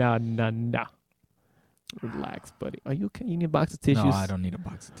 No. Relax, buddy. Are you okay? You need a box of tissues? No, I don't need a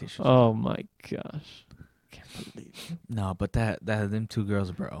box of tissues. Oh my gosh. Can't believe it. No, but that them two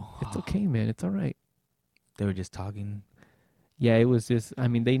girls, bro. It's okay, man. It's all right. They were just talking. Yeah, it was just. I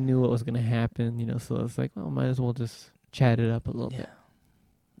mean, they knew what was gonna happen, so it's like, well, might as well just chat it up a little bit.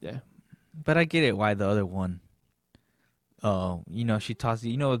 Yeah. But I get it why the other one. Oh, she tossed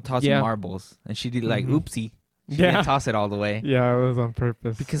tossing Yeah. marbles, and she did like Mhm. oopsie. She Yeah. didn't toss it all the way Yeah, it was on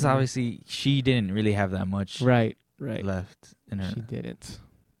purpose. because obviously she didn't really have that much Right. left in her She didn't.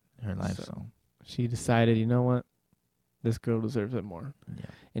 life. So- So She decided, you know what? This girl deserves it more. yeah.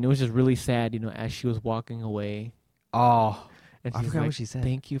 And it was just really sad, as she was walking away. Oh, And I she's forgot like, what she said.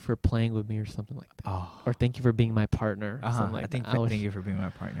 thank you for playing with me or something like that. Oh, Or thank you for being my partner. Or something like I think that. thank you for being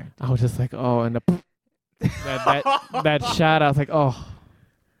my partner. I was just like, oh, and that shot, I was like, oh,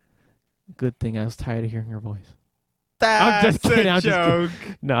 good thing I was tired of hearing her voice. I'm just kidding. I'm just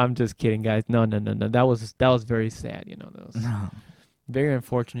kidding. No, I'm just kidding, guys. No. That was very sad. That was No. very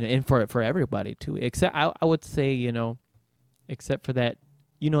unfortunate, and for everybody too. Except I would say, except for that,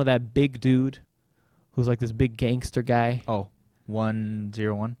 that big dude, who's like this big gangster guy. Oh,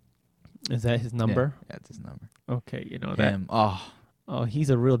 101. Is that his number? Yeah, that's his number. Okay, that. Him. Oh, Oh, he's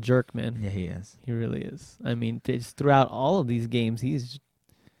a real jerk, man. yeah, he is. He really is. I mean, just throughout all of these games, he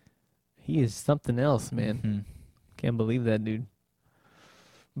is something else, man. Mhm. Can't believe that dude.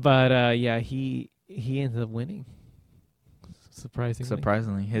 But yeah, he ended up winning. Surprisingly.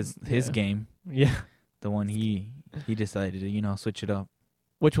 Surprisingly, his Yeah. game, Yeah. the one he decided to switch it up.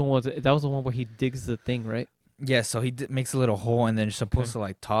 Which one was it? That was the one where he digs the thing, right? Yeah, so he makes a little hole, and then you're supposed Okay. to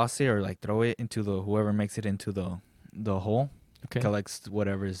like toss it or like throw it into whoever makes it into the hole Okay. collects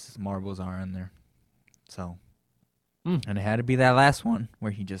whatever's marbles are in there. So, Mm. and it had to be that last one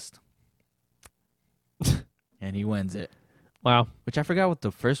where he just and he wins it. Wow. Which I forgot what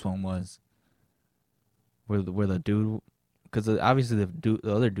the first one was. Where the dude, because obviously the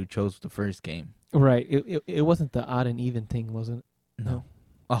other dude chose the first game. Right. It wasn't the odd and even thing, was it? No.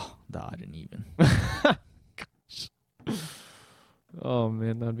 Oh, the odd and even. Oh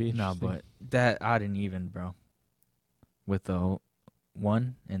man, that'd be No, interesting. but that odd and even, bro. With the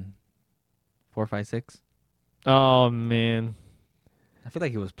 1 and 4, 5, 6. Oh man. I feel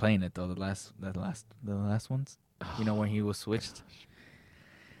like he was playing it though. The last ones. When he was switched.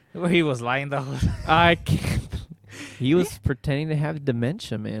 Where he was lying the whole. I can't. He was pretending to have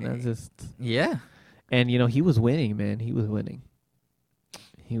dementia, man. I just. Yeah. And he was winning, man. He was winning.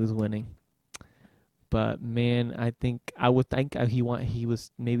 But man, I would think he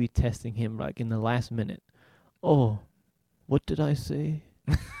was maybe testing him like in the last minute. Oh, what did I say?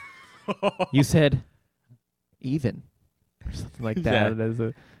 You said even or something like that.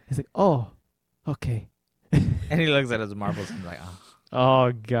 Yeah. He's like, oh, okay. And he looks at his marbles and he's like, oh.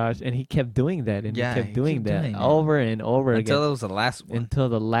 Oh gosh, and he kept doing that, and Yeah, he kept he doing kept that doing it. over and over Until again it was the last one. until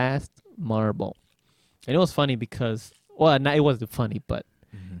the last marble. And it was funny because, well, it wasn't funny, but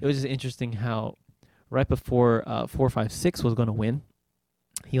it was just interesting how right before 456 was going to win,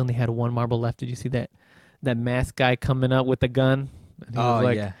 he only had one marble left. Did you see that masked guy coming up with the gun? And he was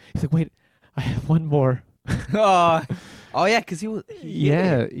like, yeah. he's like, wait, I have one more. oh yeah, because he was.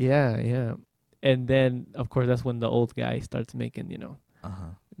 Yeah. And then, of course, that's when the old guy starts making,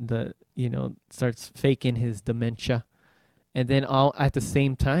 starts faking his dementia. And then all at the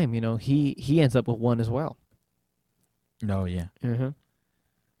same time, he ends up with one as well. Oh yeah. Mm-hmm.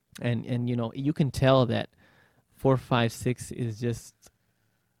 And you can tell that 456 is just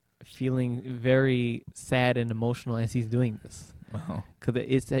feeling very sad and emotional as he's doing this. Wow. Because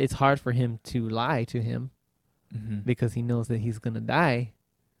it's hard for him to lie to him because he knows that he's going to die.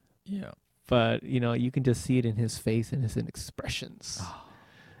 Yeah. But, you can just see it in his face and his expressions. Oh.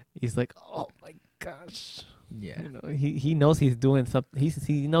 He's like, oh, my gosh. Yeah. He knows he's doing something.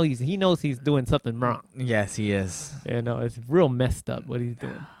 He knows he's doing something wrong. Yes, he is. It's real messed up what he's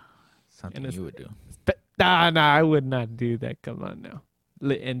doing. Something And you would do. But nah, I would not do that. Come on now.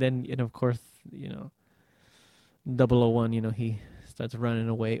 And then, of course, 001, he starts running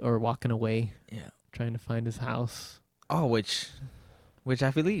away or walking away. Yeah. Trying to find his house. Oh, which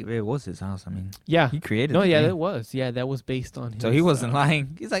I believe it was his house. I mean, Yeah. he created. No, the yeah, thing. that was. Yeah, that was based on his. So he wasn't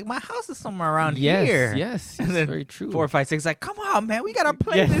lying. He's like, my house is somewhere around yes, here. Yes, And it's then very true. 456 like, come on, man, we gotta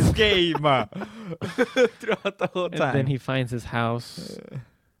play Yes. this game throughout the whole And time. then he finds his house,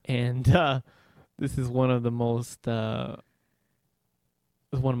 and this is one of the most.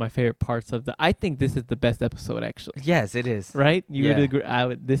 One of my favorite parts of I think this is the best episode, actually. Yes, it is. Right? You would Yeah.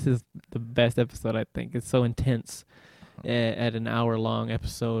 agree. This is the best episode, I think. It's so intense at an hour-long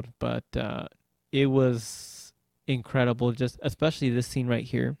episode, but it was incredible, just especially this scene right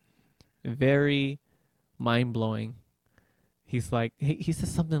here. Very mind-blowing. He's like, he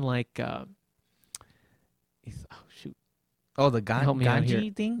says something like, oh, shoot. Oh, the Help me out here.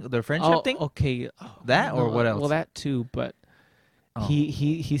 Ganji thing? The friendship thing? Okay. That or what else? Well, that too, but Oh.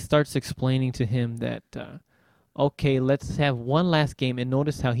 he starts explaining to him that, okay, let's have one last game, and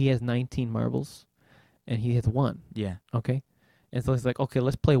notice how he has 19 marbles, and he has one. Yeah. Okay, and so he's like, okay,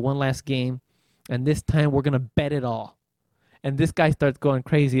 let's play one last game, and this time we're gonna bet it all. And this guy starts going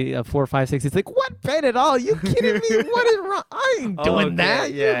crazy. 4, 5, 6. He's like, what bet it all? You kidding me? What is wrong? I ain't doing Okay,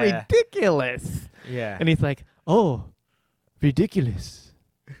 that. yeah. You're ridiculous. Yeah. And he's like, oh, ridiculous.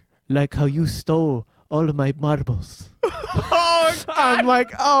 Like how you stole all of my marbles. I'm like,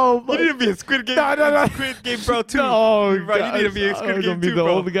 oh, my. You need to be a Squid Game. No. Squid Game bro too. No, bro, you need to be a Squid I'm Game gonna be too, the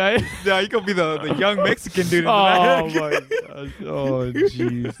bro. old guy. No, you gonna be the young Mexican dude in the Oh back. my gosh. Oh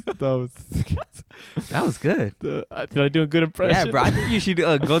jeez. That was good. Did I do a good impression? Yeah, bro. I think you should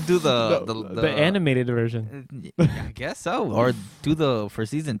go do the animated version. I guess so, or do the for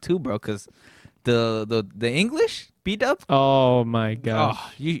season 2, bro. Because the English B-dub. Oh my gosh.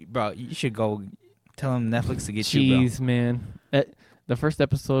 Oh, you should go tell him Netflix to get you, Jeez, man. The first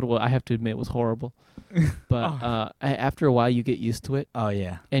episode, well, I have to admit, was horrible. But after a while, you get used to it. bro. Oh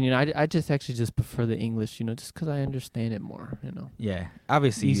yeah, And I just actually just prefer the English, just because I understand it more. yeah.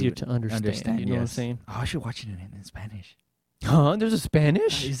 Obviously, Easier you to understand. You know what I'm yes. saying? Oh, I should watch it in Spanish. Huh? There's a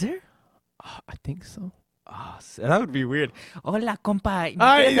Spanish? Is there? I think so. Oh, that would be weird. Hola, compa.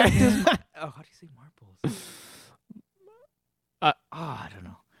 Ay, Oh, how do you say marbles? I don't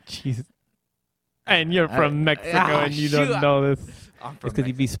know. Jesus. And you're from Mexico and you shoot. don't know this. I'm It's because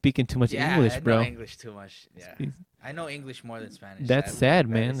you be speaking too much English, bro. I know English too much. Yeah, I know English more than Spanish. That's sad,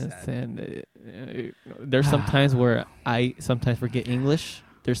 man. That's sad. There's some times where I sometimes forget English.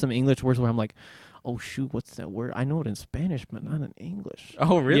 There's some English words where I'm like, oh, shoot, what's that word? I know it in Spanish, but not in English.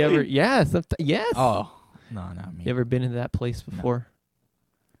 Oh, really? Yes. Yes. Oh, no, not me. You ever been into that place before?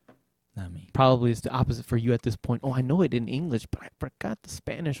 Not me. Probably it's the opposite for you at this point. Oh, I know it in English, but I forgot the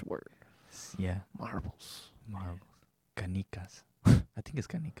Spanish word. Yeah, Marbles. canicas. I think it's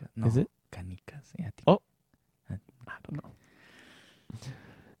canicas. No, Is it? canicas? Yeah. I think. Oh. I don't know.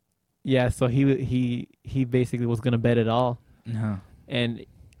 Yeah, so he basically was gonna bet it all, No. and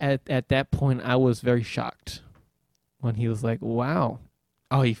at that point I was very shocked when he was like, "Wow!"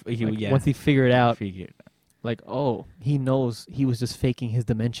 Oh, he Like, yeah. Once he figured out, figured. like, oh, he knows he was just faking his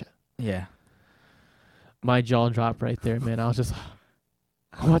dementia. Yeah. My jaw dropped right there, man. I was just,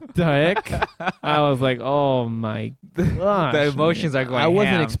 what the heck? I was like, oh my gosh. The emotions are going I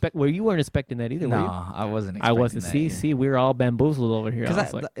wasn't ham. Well, you weren't expecting that either, were No, you? I wasn't. I wasn't. expecting that, See, we were all bamboozled over here. I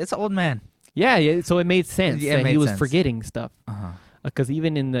was like, it's an old man. yeah. So it made sense Yeah, it that he made was sense. forgetting stuff. Uh-huh. Because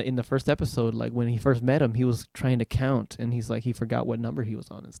even in the first episode, like when he first met him, he was trying to count, and he's like he forgot what number he was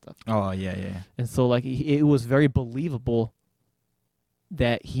on and stuff. Oh yeah. And so like it was very believable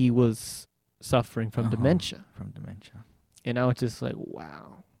that he was suffering from dementia. From dementia. And I was just like,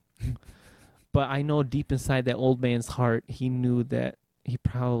 wow. But I know deep inside that old man's heart, he knew that he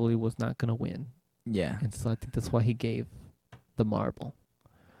probably was not going to win. Yeah. And so I think that's why he gave the marble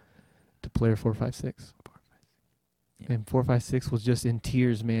to player 456. Yeah. And 456 was just in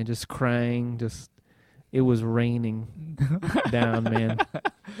tears, man, just crying, it was raining down, man.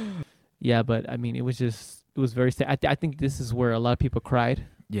 Yeah, but I mean, it was very sad. I think this is where a lot of people cried.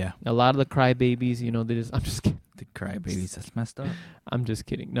 Yeah. A lot of the crybabies, I'm just kidding. The crybabies, that's messed up. I'm just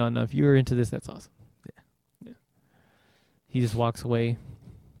kidding. No, if you were into this, that's awesome. Yeah. He just walks away.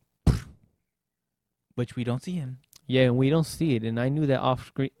 Which we don't see him. Yeah, and we don't see it. And I knew that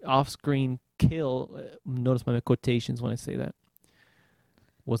off-screen kill, notice my quotations when I say that,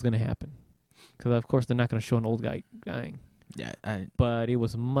 was going to happen. Because, of course, they're not going to show an old guy dying. Yeah. But it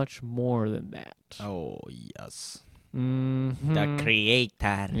was much more than that. Oh, yes. Mm-hmm. The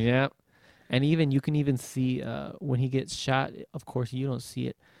creator. Yeah. And you can even see when he gets shot, of course, you don't see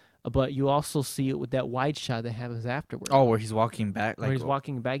it. But you also see it with that wide shot that happens afterwards. Oh, where he's walking back? Where he's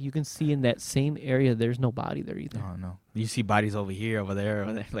walking back, you can see in that same area there's no body there either. Oh, no. You see bodies over here, over there,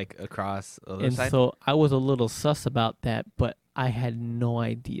 like across the other side? And so I was a little sus about that, but I had no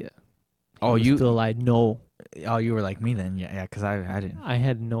idea. Oh, I know. Oh, you were like me then. Yeah, because I didn't. I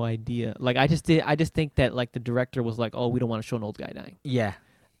had no idea. Like, I just think that, like, the director was like, oh, we don't want to show an old guy dying. Yeah.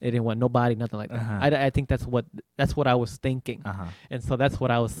 They didn't want nobody, nothing like that. Uh-huh. I think that's what I was thinking. Uh-huh. And so that's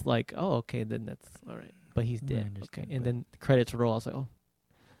what I was like, oh, okay, then that's all right. But he's dead. Okay. And then the credits roll. I was like, oh.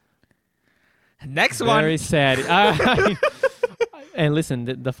 Next one. Very sad. And listen,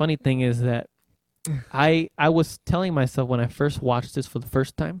 the funny thing is that I was telling myself when I first watched this for the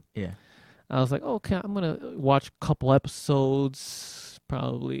first time, Yeah. I was like, oh, okay, I'm going to watch a couple episodes,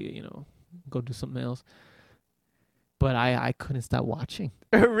 probably, go do something else. But I couldn't stop watching.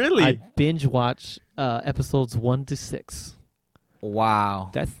 Really? I binge watch episodes 1 to 6.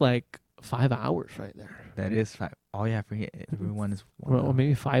 Wow. That's like 5 hours right there. That is 5. Oh, yeah, I forget. Everyone is 1 Or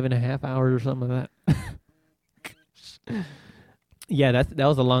maybe 5.5 hours or something like that. Yeah, that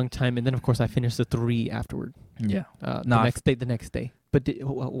was a long time. And then, of course, I finished the 3 afterward. Yeah. The next day. But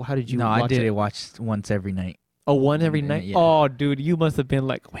how did you No, watch I did it? Watch once every night. Oh, one every night? Yeah. Oh, dude, you must have been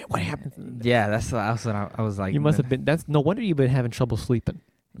like, wait, what happened? Yeah, that's what I was like. You must have been. That's no wonder you've been having trouble sleeping.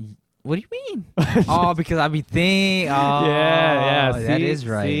 What do you mean? Oh, because I be thinking. Oh, yeah. That is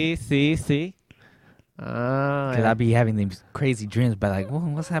right. See. Because I be having these crazy dreams, but like, well,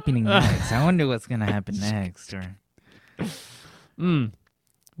 what's happening next? I wonder what's gonna happen next. Or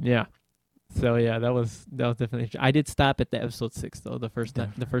yeah. So yeah, that was definitely. I did stop at the episode 6 though. The first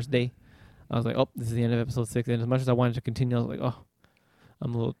day, I was like, oh, this is the end of episode 6. And as much as I wanted to continue, I was like, oh,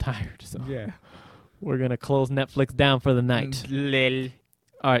 I'm a little tired. So yeah, we're gonna close Netflix down for the night.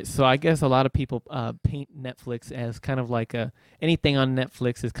 All right, so I guess a lot of people paint Netflix as kind of like anything on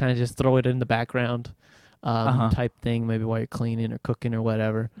Netflix is kind of just throw it in the background type thing, maybe while you're cleaning or cooking or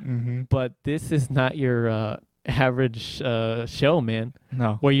whatever. Mm-hmm. But this is not your average show, man.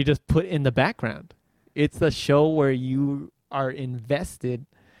 No. Where you just put in the background. It's a show where you are invested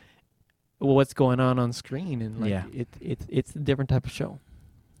in what's going on screen, and like it's a different type of show,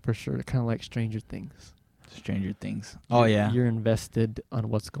 for sure. Kind of like Stranger Things. Stranger Things. Oh yeah, you're invested on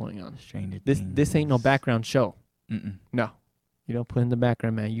what's going on. Stranger Things. This ain't no background show. Mm-mm. No, you don't put in the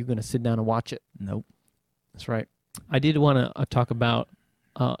background, man. You're gonna sit down and watch it. Nope. That's right. I did want to talk about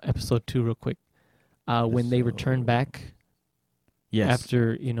episode 2 real quick. When they return back. Yes.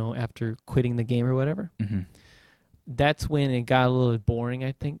 After quitting the game or whatever. Mm-hmm. That's when it got a little boring,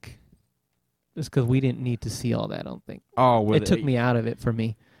 I think. Just because we didn't need to see all that, I don't think. Oh, it took me out of it for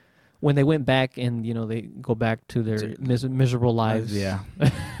me. When they went back and, they go back to their miserable lives. Yeah.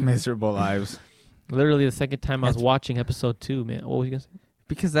 Miserable lives. Literally the second time I was watching episode 2, man. What was you going to say?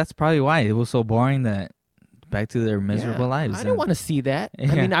 Because that's probably why. It was so boring that back to their miserable lives. I didn't want to see that.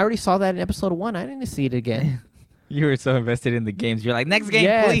 Yeah. I mean, I already saw that in episode 1. I didn't see it again. You were so invested in the games. You're like, next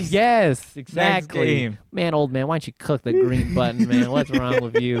game, please. Yes, exactly. Next game. Man, old man, why don't you click the green button, man? What's wrong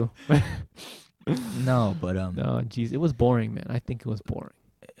with you? No, but no, geez, it was boring, man. I think it was boring.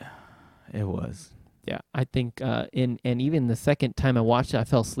 It was. Yeah, I think and even the second time I watched it, I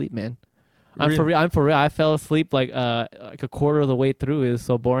fell asleep, man. Really? I'm for real. I fell asleep like a quarter of the way through. It was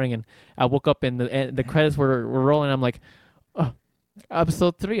so boring, and I woke up and the credits were rolling. I'm like, oh,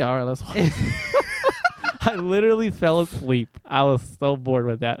 episode 3. All right, let's watch. I literally fell asleep. I was so bored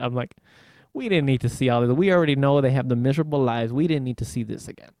with that. I'm like, we didn't need to see all of this. We already know they have the miserable lives. We didn't need to see this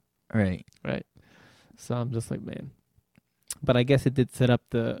again. Right. Right. So I'm just like, man. But I guess it did set up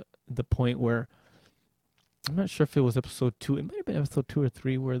the point where I'm not sure if it was episode 2. It might have been episode 2 or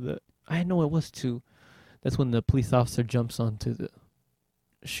 3 where I know it was 2. That's when the police officer jumps onto the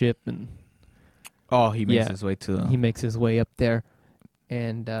ship and Oh, he makes his way to. he makes his way up there,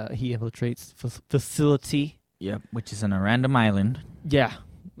 and he infiltrates facility. Yep, which is on a random island. Yeah,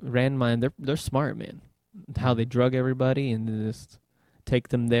 random mine. They're smart, man. How they drug everybody and just take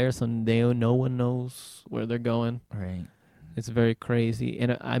them there, so no one knows where they're going. Right. It's very crazy,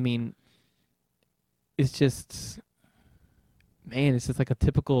 and I mean, it's just, man, it's just like a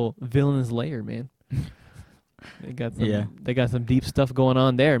typical villain's lair, man. They got some deep stuff going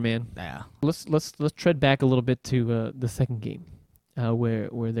on there, man. Yeah. Let's tread back a little bit to the second game, where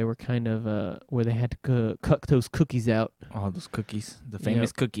they were kind of where they had to cut those cookies out. All those cookies, the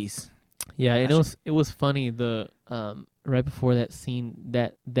famous cookies. Yeah, it was funny. The right before that scene,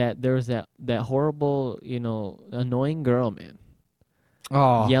 that there was that horrible, annoying girl, man.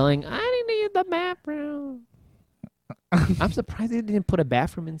 Oh, Yelling, "I need to use the bathroom." I'm surprised they didn't put a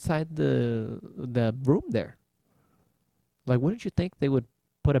bathroom inside the room there. Like, wouldn't you think they would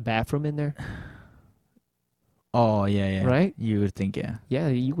put a bathroom in there? Oh, yeah. Right? You would think, yeah. Yeah,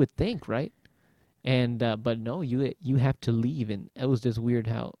 you would think, right? And but no, you have to leave, and it was just weird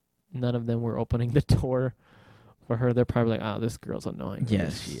how none of them were opening the door for her. They're probably like, "Oh, this girl's annoying."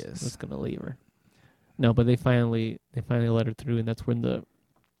 Yes, she is. Just gonna leave her. No, but they finally let her through, and that's when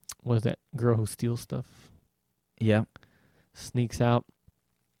was that girl who steals stuff Yeah. sneaks out.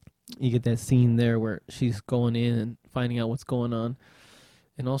 You get that scene there where she's going in and finding out what's going on,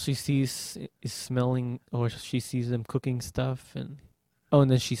 and all she sees is smelling, or she sees them cooking stuff, and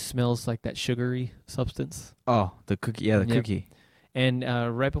then she smells like that sugary substance. Oh, the cookie. Yeah, the Yep. cookie. And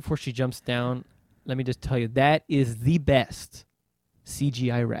right before she jumps down, let me just tell you, that is the best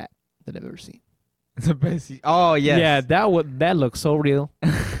CGI rat that I've ever seen. The best. Oh, yes. Yeah, that looks so real.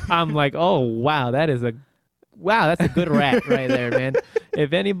 I'm like, oh wow, that's a good rat right there, man.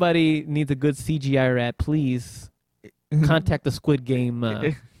 If anybody needs a good CGI rat, please contact the Squid Game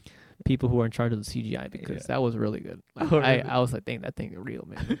people who are in charge of the CGI, because that was really good. Like, I was like, dang, that thing is real,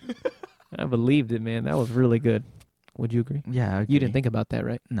 man. I believed it, man. That was really good. Would you agree? Yeah. I You didn't agree. think about that,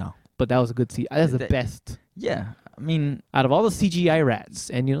 right? No. But that was a good CGI. That's the best Yeah. I mean, out of all the CGI rats,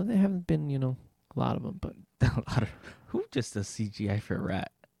 and there haven't been a lot of them, but who just does CGI for a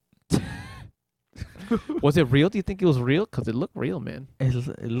rat? was it real? Do you think it was real? Because it looked real, man. It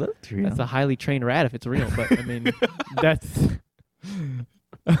looked real. That's a highly trained rat if it's real. But I mean, that's.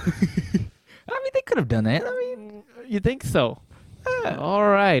 I mean, they could have done that. I mean, You think so?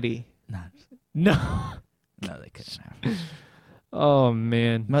 Alrighty. no, No. they couldn't have. Oh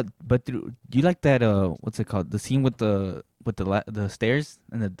man. But do you like that? What's it called? The scene with the stairs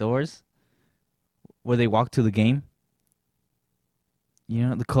and the doors, where they walk to the game.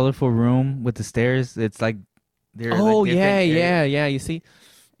 The colorful room with the stairs. It's like they're. Oh like different yeah. You see,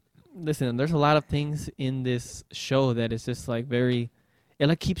 listen. There's a lot of things in this show that is just like very. It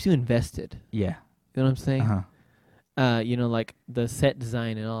like keeps you invested. Yeah. You know what I'm saying? Uh-huh. Like the set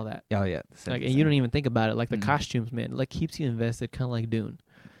design and all that. Oh yeah. Like, and you don't even think about it. Like the Mhm. costumes, man. It like keeps you invested, kind of like Dune.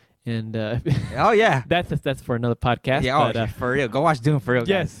 And Oh yeah. that's for another podcast. Yeah. but, For real. Go watch Doom for real.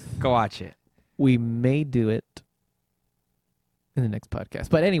 yes. Guys. Go watch it. We may do it in the next podcast.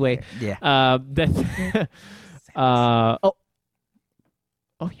 But anyway, Yeah. that's oh,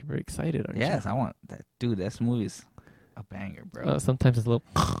 you're very excited, aren't Yes, I want that. Dude, this movie's a banger, bro. you? Sometimes it's a little,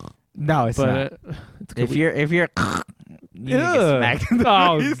 no, it's not. it's good. If you're, you need to get Ugh. smacked in the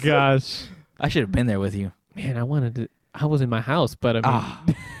Oh face. gosh, I should have been there with you. man, I was in my house, but I mean, Ah.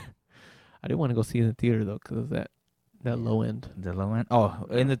 I didn't want to go see it in the theater though, because of that low end. The low end. Oh,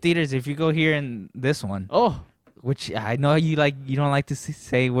 in the theaters. If you go here in this one, Oh, which I know you don't like to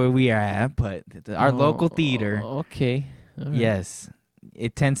say where we are at, but our local theater. Okay. All right. Yes,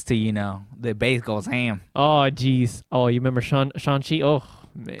 it tends to the bass goes ham. Oh, jeez. Oh, you remember Shang-Chi? Oh,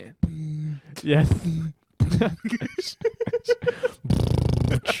 man. Yes.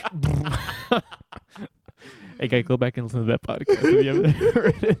 Hey, guys, go back and listen to that podcast if you haven't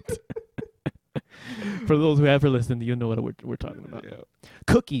heard it. For those who haven't listened, you know what we're talking about.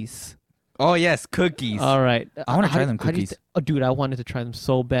 Cookies. Oh yes, cookies. All right. I wanna try them how do you cookies. dude, I wanted to try them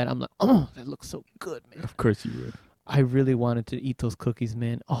so bad. I'm like, oh, that looks so good, man. Of course you would. I really wanted to eat those cookies,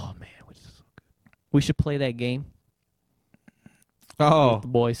 man. Oh, man. Which is so good. We should play that game Oh, with the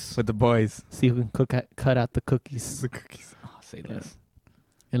boys. with the boys. See who can cut out the cookies. The cookies. Oh, say Yeah. less.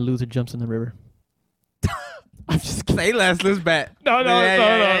 And loser jumps in the river. I'm just kidding. Say less. Let's bet. No.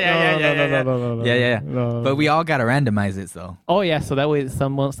 Yeah. No. But we all gotta randomize it, so. Oh yeah, so that way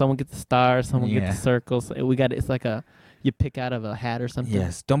someone gets the star, someone Yeah. gets the circles. We got it's like you pick out of a hat or something.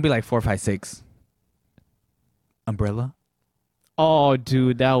 Yes. Don't be like 4, 5, 6. Umbrella. Oh,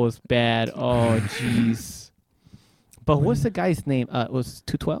 dude, that was bad. Oh, jeez. But what's the guy's name? It was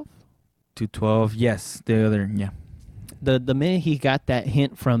 212. 212. Yes. The other. Yeah. The minute he got that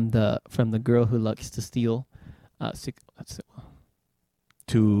hint from the girl who likes to steal, let's see.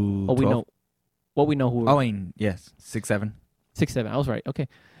 2. Oh, we know. Well, we know who. Oh, and yes. 6, 7. 6, 7. I was right. Okay.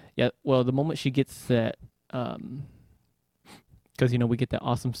 Yeah. Well, the moment she gets that, because we get that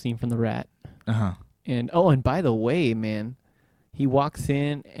awesome scene from the rat, and by the way, man, he walks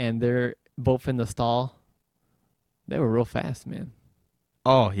in and they're both in the stall. They were real fast, man.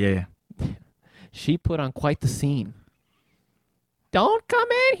 Oh yeah. She put on quite the scene. Don't come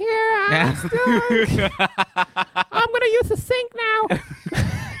in here. I'm gonna use the sink now.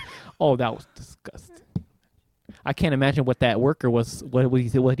 Oh, that was disgusting. I can't imagine what that worker was.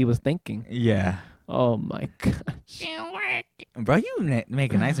 What he was thinking. Yeah. Oh my gosh. Bro, you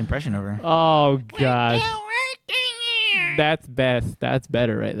make a nice impression of her. Oh gosh. That's best. That's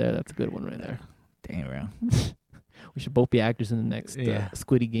better right there. That's a good one right there. Dang, bro. We should both be actors in the next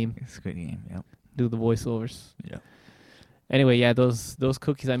Squiddy game. Squid Game. Yep. Do the voiceovers. Yeah. Anyway, yeah, those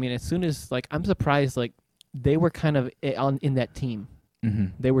cookies. I mean, as soon as I'm surprised they were kind of in that team. Mm-hmm.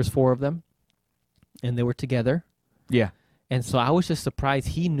 There was 4 of them, and they were together. Yeah. And so I was just surprised.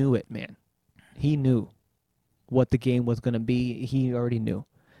 He knew it, man. He knew what the game was going to be. He already knew.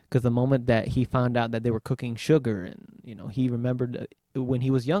 Because the moment that he found out that they were cooking sugar and, he remembered when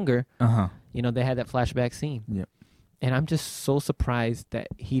he was younger, they had that flashback scene. Yep. And I'm just so surprised that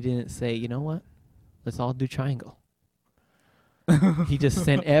he didn't say, you know what? Let's all do triangle. He just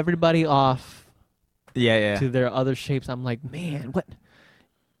sent everybody off to their other shapes. I'm like, man, what?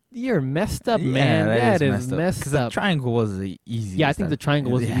 You're messed up, man. That is messed up. Because the triangle was the easiest. Yeah, I think the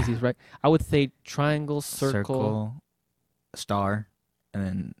triangle was the easiest, right? I would say triangle, circle, star, and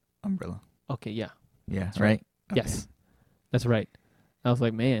then umbrella. Okay, yeah. Yeah, that's right. Yes, Okay. That's right. I was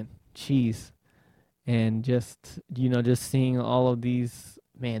like, man, cheese. And just seeing all of these,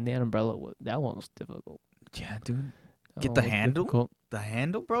 man, that umbrella, that one was difficult. Yeah, dude. Get the handle. Difficult. The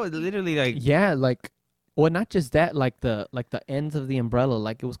handle, bro. It's literally Yeah, well, not just that, like the ends of the umbrella,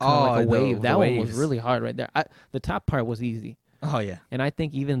 it was kind of like a wave. That one was really hard right there. The top part was easy. Oh yeah. And I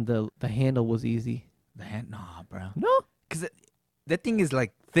think even the handle was easy. Nah, bro. No, because that thing is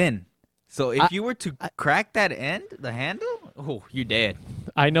thin. So if you were to crack that end, the handle, oh, you're dead.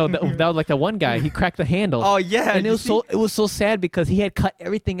 I know that was like the one guy. He cracked the handle. Oh yeah, and it was so sad because he had cut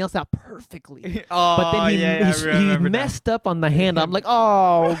everything else out perfectly. Oh, but then he messed up on the handle. I'm like,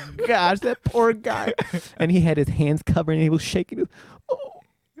 oh gosh, that poor guy. And he had his hands covered and he was shaking. Oh.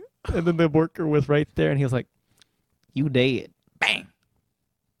 And then the worker was right there and he was like, "You dead." Bang.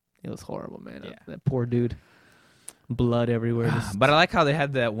 It was horrible, man. Yeah. That poor dude. Blood everywhere. But I like how they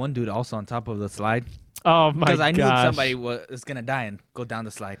had that one dude also on top of the slide. Oh my gosh. Because I knew somebody was gonna die and go down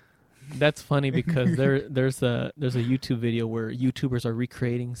the slide. That's funny because there's a YouTube video where YouTubers are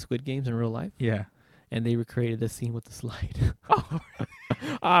recreating Squid Games in real life. Yeah. And they recreated the scene with the slide.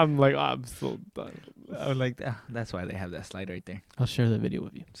 I'm like, I'm so done. I was like, that's why they have that slide right there. I'll share the video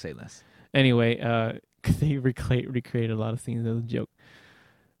with you. Say less. Anyway, cause they recreated a lot of scenes. It was a joke.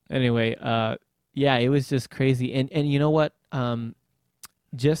 Anyway, yeah, it was just crazy. And you know what?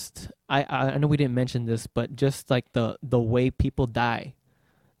 Just I know we didn't mention this, but just like the way people die,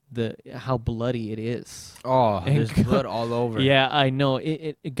 how bloody it is. Oh, And there's blood all over. Yeah, I know.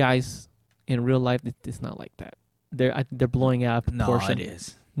 It guys, in real life, it's not like that. They're blowing it out of proportion. No, it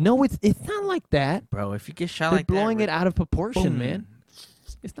is. No, it's not like that. Bro, if you get shot They're like that, blowing it out of proportion, boom. man.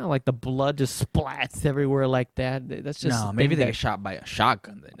 It's not like the blood just splats everywhere like that. That's just No, maybe they get shot by a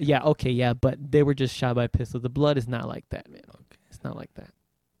shotgun then. Yeah, okay, yeah, but they were just shot by a pistol. The blood is not like that, man. Okay. It's not like that.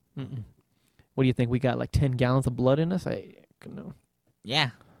 Mm-mm. What do you think? We got like 10 gallons of blood in us? I don't know. Yeah.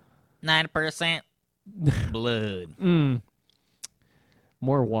 9% blood.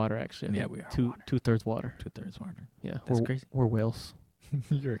 More water, actually. I Yeah, think. we are water. 2/3 water. 2/3 water. Yeah, That's crazy. We're whales.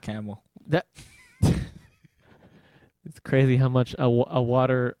 You're a camel. It's crazy how much a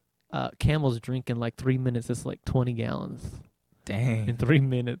water camels drink in like 3 minutes. It's like 20 gallons Dang. in 3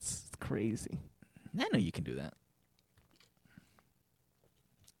 minutes. It's crazy. I know you can do that.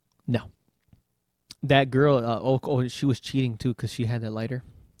 No. That girl, she was cheating too because she had that lighter.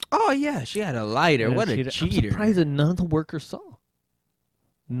 Oh, yeah. She had a lighter. Yeah, what a I'm cheater. surprised that none of the workers saw.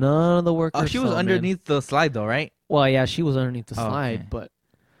 None of the workers Oh, she was saw, underneath the slide, though, right? Well, yeah, she was underneath the Oh, slide, okay. but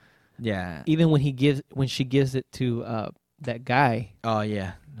Yeah. Even when she gives it to that guy, Oh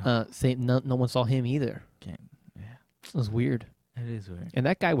yeah. saying no one saw him either. Can't- It was weird. It is weird. And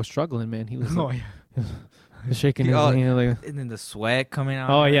that guy was struggling, man. He was Oh, shaking his Oh, hand like. And then the sweat coming out.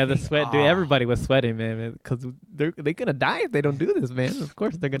 Oh and yeah, the everything. sweat, dude. Oh. Everybody was sweating, man, because they're gonna die if they don't do this, man. Of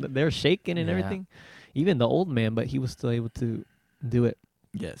course they're shaking and Yeah. everything. Even the old man, but he was still able to do it.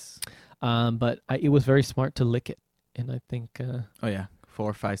 Yes. But it was very smart to lick it, and I think Oh yeah.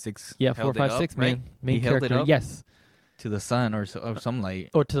 4, 5, 6. yeah, 4, held it 5, up, 6, right? man. Main He held it character, up? yes, To the sun or some light.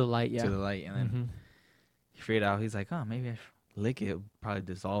 or to the light, yeah. To the light, and then Mhm. he figured out. He's like, oh, maybe I should lick it. It'll probably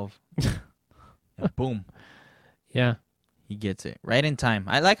dissolve. And boom. Yeah, He gets it right in time.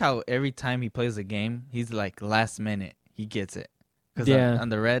 I like how every time he plays a game, he's like last minute he gets it. Because Yeah. on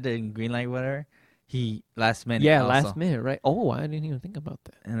the red and green light, whatever, he last minute. yeah, also. last minute, right? Oh, I didn't even think about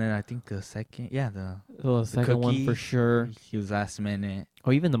that. And then I think the second, The second one for cookie, sure. he was last minute.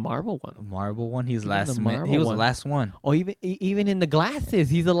 Oh, even the marble one. The marble one, he's Even last the minute. marble He was one. the last one. Oh, even in the glasses,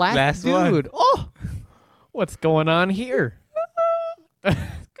 he's the last Last one. dude. Oh, what's going on here?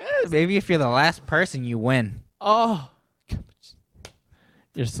 Maybe if you're the last person, you win. Oh,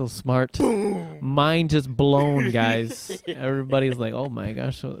 you're so smart. Mind just blown, guys. Everybody's like, "Oh my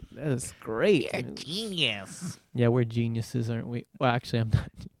gosh, that is great." Genius. Yeah, we're geniuses, aren't we? Well, actually, I'm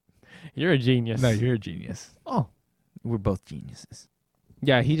not. You're a genius. you're a genius. Oh, We're both geniuses.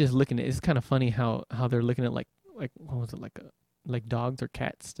 yeah. He just looking at. It's kind of funny how they're looking at like what was it like dogs or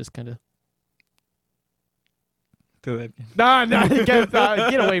cats, just kind of. No,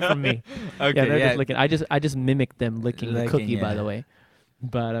 get away from me. Okay, Yeah, they're just licking. I just mimicked them licking the Licking, cookie, by yeah. the way.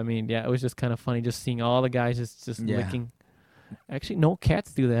 But I mean, yeah, it was just kind of funny just seeing all the guys just Yeah. licking. Actually, no,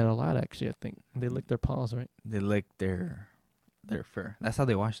 cats do that a lot. Actually, I think they lick their paws, right? They lick their fur. That's how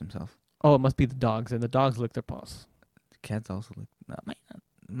they wash themselves. Oh, it must be the dogs, and the dogs lick their paws. Cats also lick. No,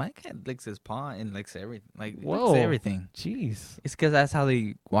 my cat licks his paw and licks everything. Like Whoa. licks everything. Jeez. It's because that's how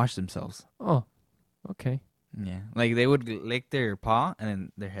they wash themselves. Oh, okay. Yeah, like they would lick their paw and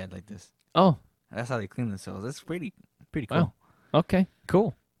then their head like this. Oh, That's how they clean themselves. That's pretty cool. Wow. okay.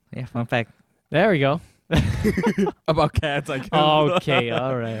 Cool. Yeah, fun fact There we go. about cats. Like Okay.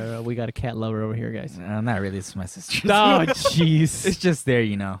 All right. We got a cat lover over here, guys. not really. It's my sister. Oh, jeez. It's just there,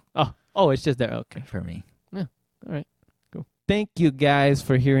 you know, Oh, it's just there. Okay. for me. All right. Cool. Thank you guys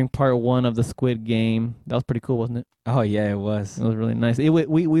for hearing part 1 of the Squid Game. That was pretty cool, wasn't it? Oh yeah, it was. It was really nice. We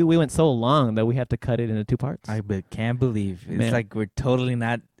went so long that we had to cut it into 2 parts. Can't believe it's Man. like we're totally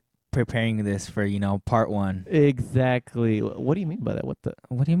not preparing this for part 1. Exactly. What do you mean by that? What the?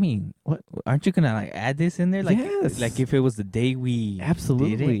 What do you mean? What? Aren't you gonna like add this in there? Like, Yes. like if it was the day we did it?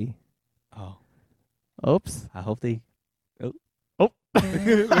 Absolutely. Oh, Oops. I hope they. Oh.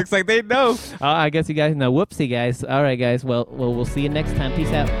 Looks like they know. Oh, I guess you guys know. Whoopsie, guys. All right, guys. Well, we'll see you next time.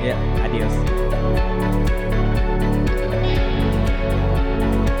 Peace out. Yeah. Adios.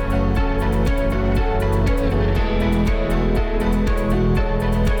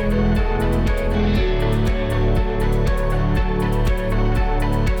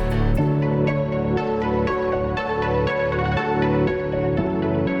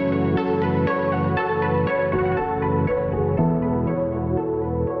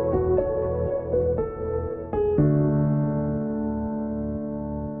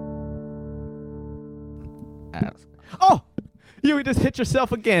 Oh, you just hit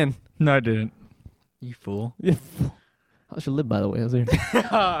yourself again. No, I didn't. You fool. How's your lip, by the way? How's your...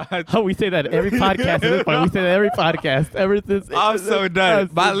 Oh, we say that every podcast at this point. We say that every podcast. Ever since I'm so done.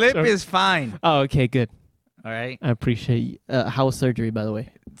 I'm My so lip sure. is fine. Oh, okay, good. All right. I appreciate you. How was surgery, by the way?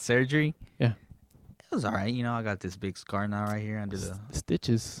 Surgery. Yeah. It was all right. You know, I got this big scar now right here under the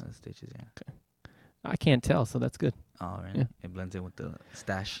Stitches. stitches. Yeah. I can't tell, so that's good. Oh, right. Yeah. It blends in with the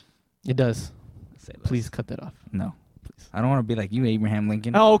stash. It does. Say less. Please cut that off. No. Please. I don't want to be like you, Abraham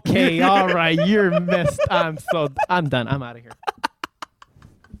Lincoln. Okay, all right. You're messed. I'm done. I'm out of here.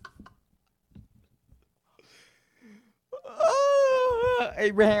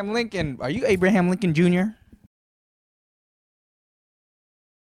 Abraham Lincoln. Are you Abraham Lincoln Jr.?